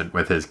consistent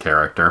with his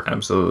character.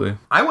 Absolutely.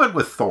 I went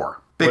with Thor.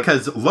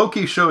 Because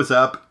Loki shows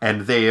up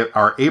and they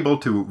are able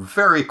to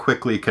very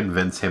quickly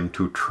convince him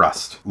to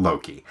trust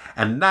Loki.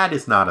 And that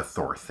is not a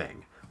Thor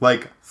thing.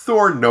 Like,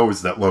 Thor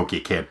knows that Loki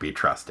can't be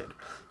trusted.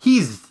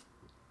 He's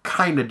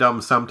kind of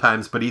dumb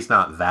sometimes, but he's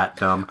not that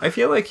dumb. I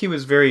feel like he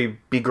was very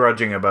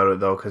begrudging about it,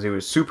 though, because he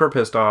was super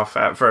pissed off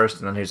at first,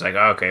 and then he's like,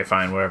 "Okay,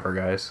 fine, whatever,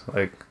 guys."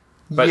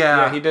 But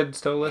yeah, he did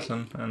still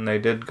listen, and they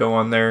did go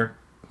on their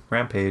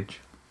rampage.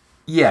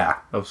 Yeah.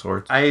 Of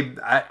sorts.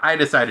 I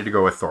decided to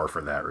go with Thor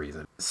for that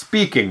reason.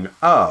 Speaking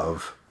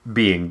of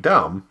being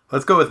dumb,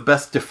 let's go with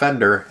best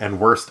defender and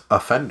worst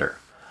offender.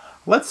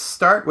 Let's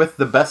start with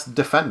the best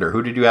defender.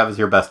 Who did you have as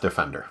your best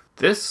defender?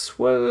 This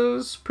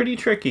was pretty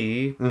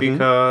tricky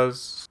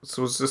because this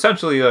was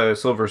essentially a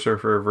Silver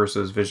Surfer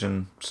versus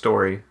Vision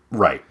story.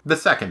 Right. The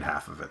second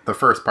half of it. The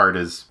first part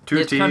is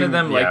It's kind of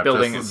them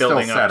building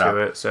up to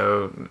it,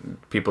 so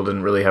people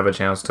didn't really have a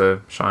chance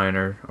to shine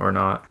or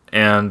not.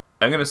 And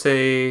I'm going to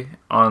say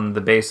on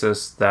the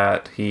basis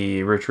that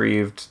he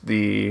retrieved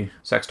the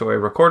sex toy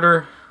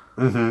recorder,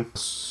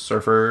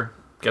 Surfer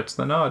gets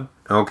the nod.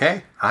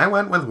 Okay, I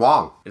went with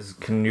Wong.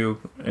 Can you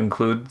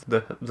include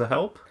the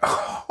help?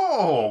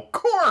 Oh,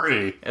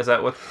 Corey! Is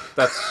that what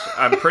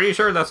I'm pretty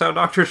sure that's how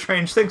Doctor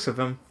Strange thinks of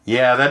him.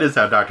 Yeah, that is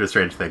how Doctor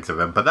Strange thinks of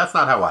him, but that's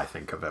not how I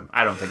think of him.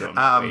 I don't think of him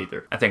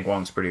either. I think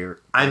Wong's pretty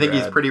I think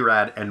rad. he's pretty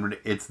rad, and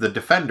it's the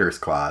Defenders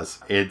Clause.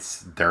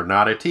 They're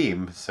not a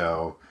team,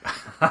 so...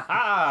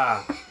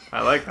 I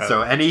like that.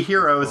 So any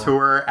heroes who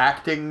are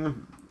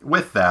acting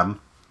with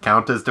them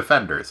count as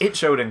defenders. It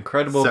showed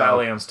incredible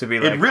valiance to be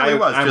like... It really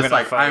was. I'm just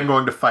like, fight. I'm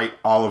going to fight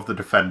all of the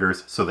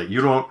defenders so that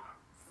you don't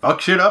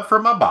fuck shit up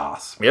for my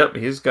boss. Yep,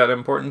 he's got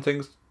important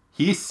things.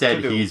 He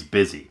said he's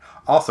busy.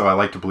 Also, I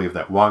like to believe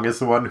that Wong is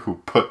the one who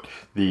put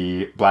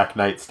the Black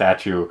Knight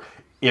statue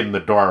in the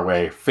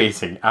doorway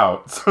facing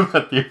out so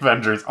that the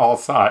Avengers all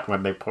saw it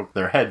when they poked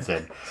their heads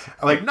in.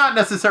 Like, not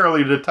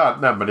necessarily to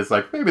taunt them, but it's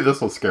like, maybe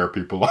this will scare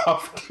people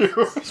off too.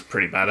 It's a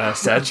pretty badass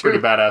statue. Pretty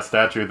badass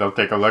statue. They'll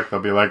take a look.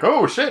 They'll be like,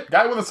 oh shit,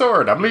 guy with a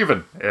sword. I'm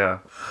leaving. Yeah,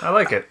 I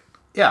like it.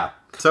 Yeah.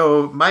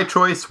 So my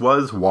choice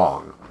was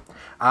Wong.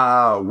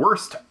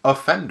 Worst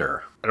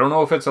offender. I don't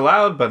know if it's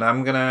allowed, but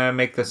I'm going to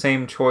make the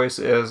same choice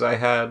as I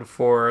had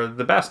for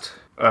the best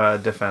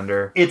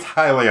defender. It's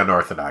highly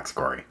unorthodox,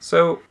 Corey.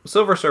 So,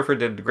 Silver Surfer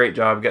did a great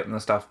job getting the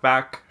stuff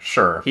back.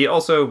 Sure. He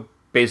also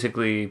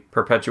basically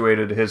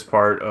perpetuated his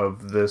part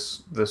of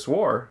this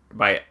war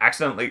by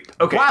accidentally...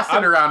 Okay,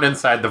 blasting around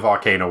inside the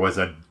volcano was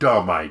a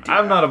dumb idea.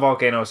 I'm not a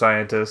volcano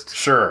scientist.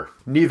 Sure.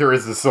 Neither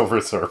is the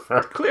Silver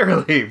Surfer.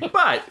 Clearly.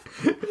 But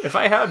if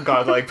I had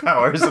godlike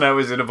powers and I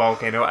was in a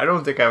volcano, I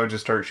don't think I would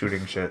just start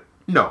shooting shit.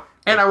 No.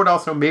 And I would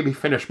also maybe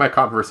finish my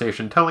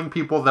conversation telling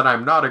people that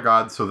I'm not a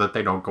god so that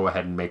they don't go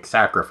ahead and make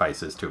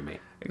sacrifices to me.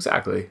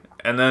 Exactly.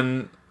 And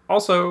then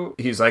also,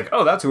 he's like,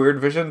 oh, that's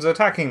weird, Vision's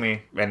attacking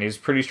me. And he's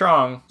pretty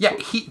strong. Yeah,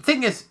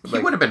 thing is, he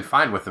would have been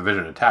fine with the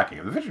Vision attacking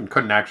him. The Vision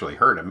couldn't actually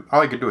hurt him.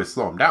 All he could do is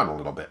slow him down a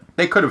little bit.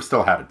 They could have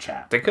still had a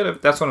chat. They could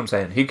have, that's what I'm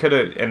saying. He could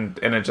have, and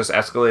it just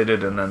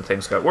escalated, and then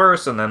things got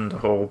worse, and then the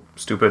whole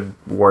stupid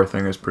war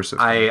thing is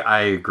persistent. I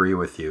agree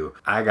with you.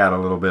 I got a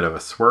little bit of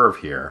a swerve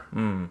here.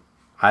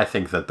 I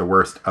think that the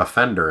worst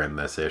offender in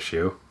this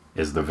issue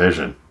is the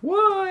Vision.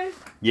 What?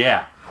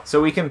 Yeah. So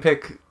we can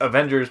pick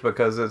Avengers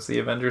because it's the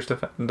Avengers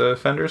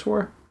Defenders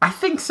War? I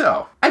think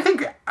so. I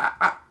think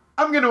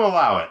I'm going to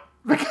allow it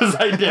because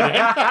I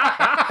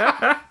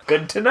did it.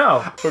 Good to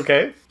know.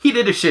 Okay. He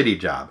did a shitty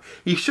job.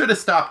 He should have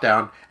stopped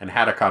down and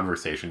had a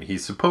conversation.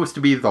 He's supposed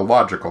to be the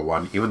logical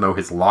one, even though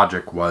his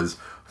logic was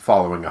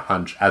following a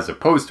hunch as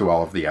opposed to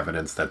all of the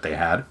evidence that they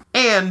had.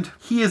 And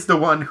he is the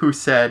one who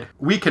said,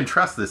 we can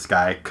trust this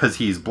guy because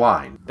he's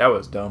blind. That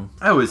was dumb.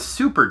 That was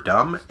super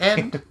dumb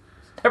and...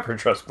 Never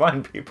trust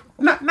blind people.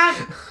 Not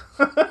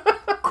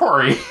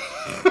Corey.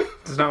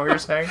 That's not what you're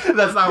saying?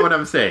 That's not what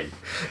I'm saying.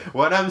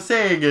 What I'm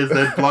saying is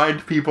that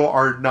blind people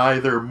are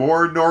neither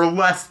more nor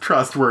less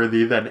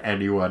trustworthy than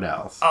anyone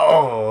else.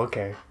 Oh,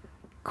 okay.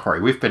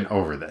 Corey, we've been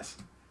over this.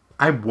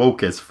 I'm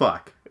woke as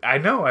fuck. I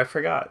know, I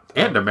forgot.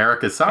 And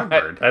America's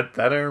Songbird.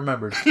 That I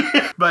remembered.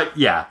 But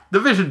yeah,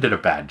 the Vision did a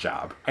bad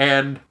job.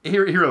 And he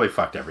really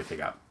fucked everything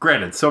up.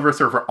 Granted, Silver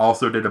Surfer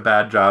also did a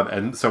bad job.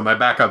 And so my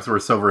backups were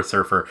Silver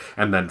Surfer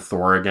and then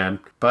Thor again.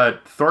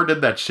 But Thor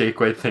did that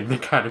shake weight thing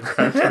that kind of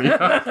cracked me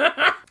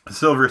up.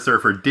 Silver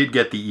Surfer did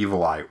get the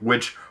evil eye,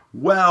 which,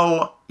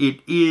 well,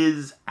 it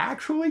is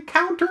actually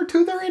counter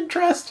to their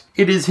interest.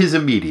 It is his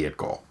immediate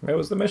goal. That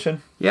was the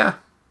mission. Yeah.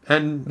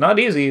 And not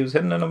easy. He was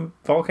hidden in a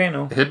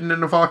volcano.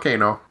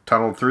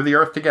 Tunneled through the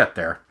earth to get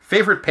there.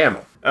 Favorite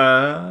panel?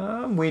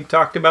 We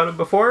talked about it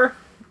before,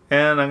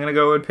 and I'm going to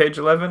go with page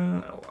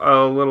 11,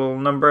 a little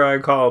number I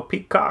call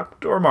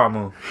Peacock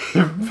Dormammu.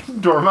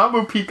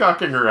 Dormammu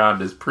peacocking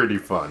around is pretty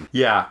fun.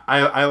 Yeah,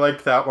 I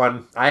liked that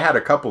one. I had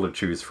a couple to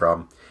choose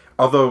from.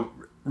 Although,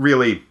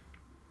 really,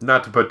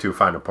 not to put too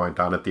fine a point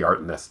on it, the art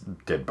in this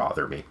did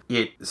bother me.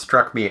 It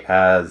struck me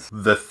as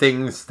the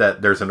things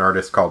that there's an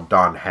artist called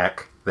Don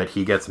Heck that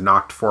he gets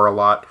knocked for a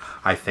lot,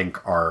 I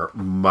think are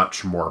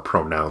much more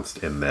pronounced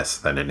in this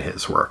than in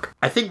his work.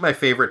 I think my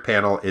favorite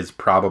panel is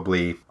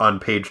probably on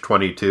page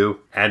 22,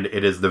 and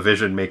it is the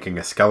Vision making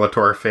a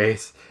Skeletor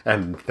face,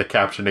 and the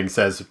captioning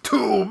says,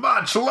 "Too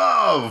much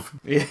love!"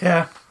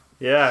 Yeah.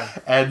 Yeah.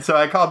 And so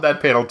I called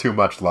that panel Too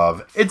Much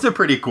Love. It's a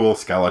pretty cool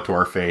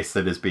Skeletor face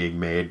that is being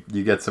made.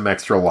 You get some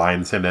extra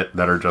lines in it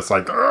that are just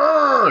like,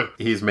 "Arr!"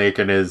 He's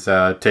making his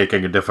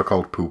taking a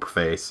difficult poop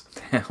face,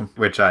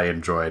 which I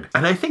enjoyed.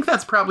 And I think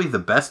that's probably the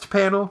best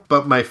panel,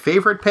 but my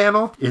favorite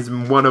panel is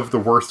one of the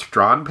worst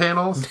drawn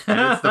panels. And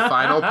it's the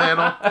final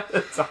panel.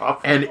 That's awful.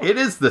 And it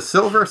is the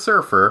Silver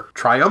Surfer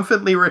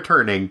triumphantly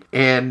returning.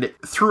 And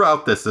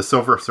throughout this, the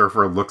Silver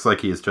Surfer looks like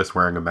he is just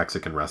wearing a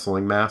Mexican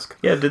wrestling mask.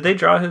 Yeah, did they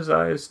draw his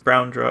eyes?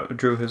 Brown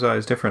drew his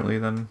eyes differently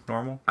than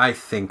normal? I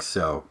think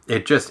so.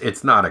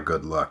 It's not a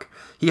good look.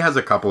 He has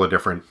a couple of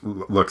different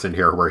looks in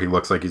here where he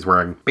looks like he's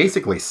wearing wearing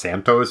basically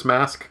Santos'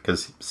 mask,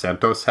 because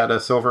Santos had a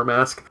silver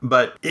mask.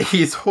 But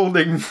he's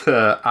holding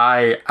the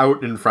eye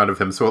out in front of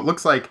him, so it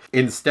looks like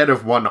instead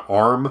of one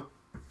arm,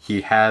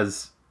 he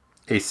has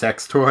a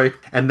sex toy.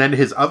 And then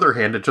his other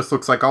hand, it just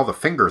looks like all the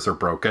fingers are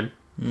broken.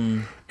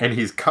 And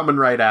he's coming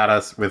right at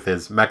us with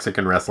his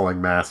Mexican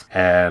wrestling mask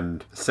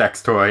and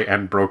sex toy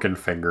and broken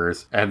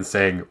fingers and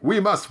saying, "We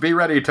must be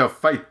ready to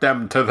fight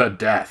them to the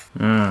death."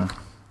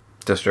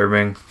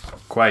 Disturbing.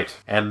 Quite.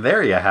 And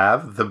there you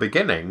have the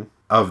beginning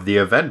of the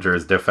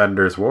Avengers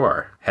Defenders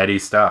War. Heady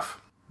stuff.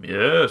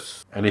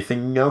 Yes.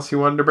 Anything else you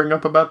wanted to bring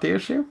up about the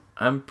issue?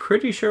 I'm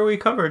pretty sure we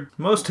covered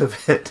most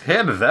of it.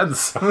 And then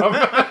some.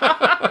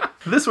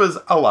 This was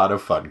a lot of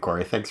fun,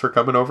 Corey. Thanks for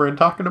coming over and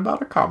talking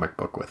about a comic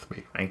book with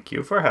me. Thank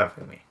you for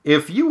having me.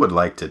 If you would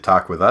like to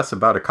talk with us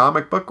about a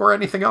comic book or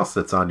anything else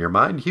that's on your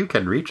mind, you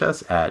can reach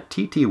us at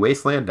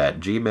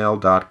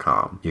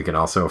ttwasteland@gmail.com. You can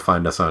also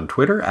find us on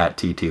Twitter at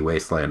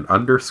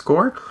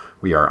ttwasteland_.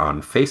 We are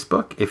on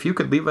Facebook. If you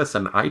could leave us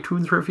an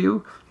iTunes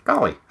review,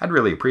 golly, I'd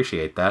really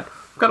appreciate that.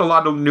 We've got a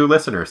lot of new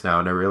listeners now,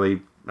 and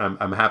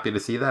I'm happy to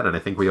see that, and I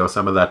think we owe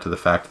some of that to the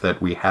fact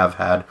that we have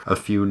had a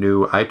few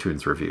new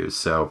iTunes reviews,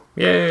 so...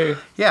 Yay!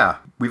 Yeah,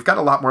 we've got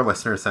a lot more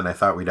listeners than I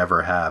thought we'd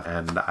ever have,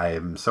 and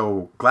I'm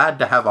so glad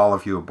to have all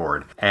of you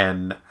aboard.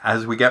 And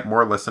as we get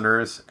more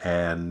listeners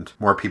and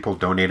more people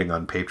donating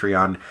on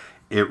Patreon,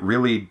 it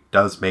really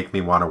does make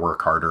me want to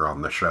work harder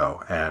on the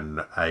show,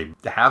 and I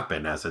have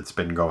been as it's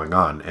been going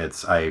on.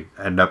 I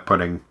end up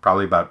putting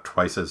probably about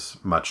twice as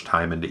much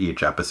time into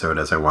each episode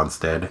as I once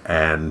did,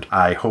 and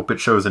I hope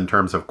it shows in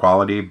terms of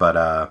quality,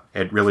 but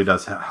it really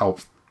does help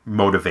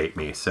motivate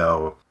me.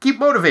 So keep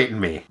motivating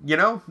me,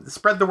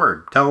 spread the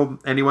word. Tell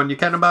anyone you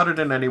can about it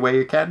in any way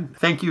you can.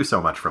 Thank you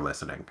so much for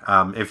listening.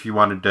 If you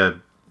wanted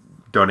to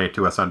donate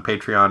to us on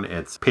Patreon,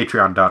 it's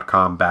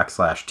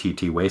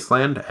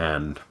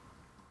patreon.com/ttwasteland,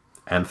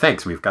 and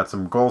thanks. We've got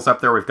some goals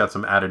up there. We've got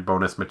some added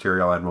bonus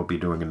material, and we'll be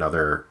doing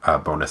another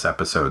bonus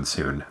episode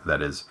soon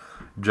that is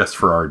just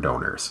for our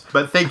donors.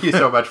 But thank you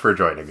so much for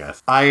joining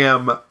us. I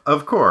am,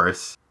 of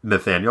course,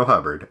 Nathaniel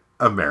Hubbard,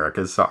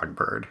 America's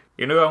Songbird.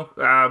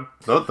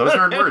 Those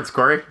aren't words,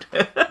 Corey.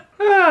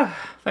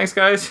 Thanks,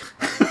 guys.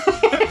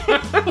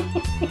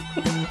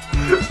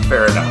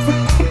 Fair enough.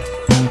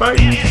 Bye.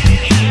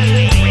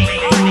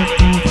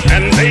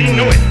 And they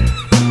know it.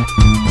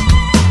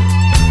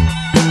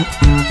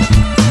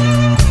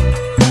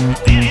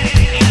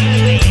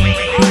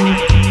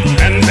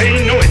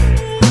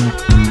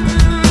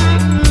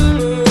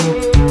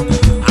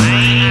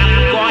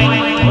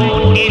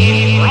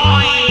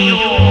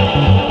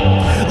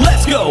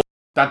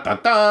 Dun dun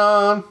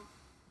dun.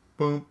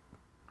 Boom.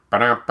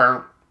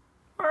 Ba-dum-bum.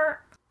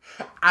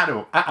 I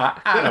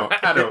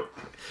know.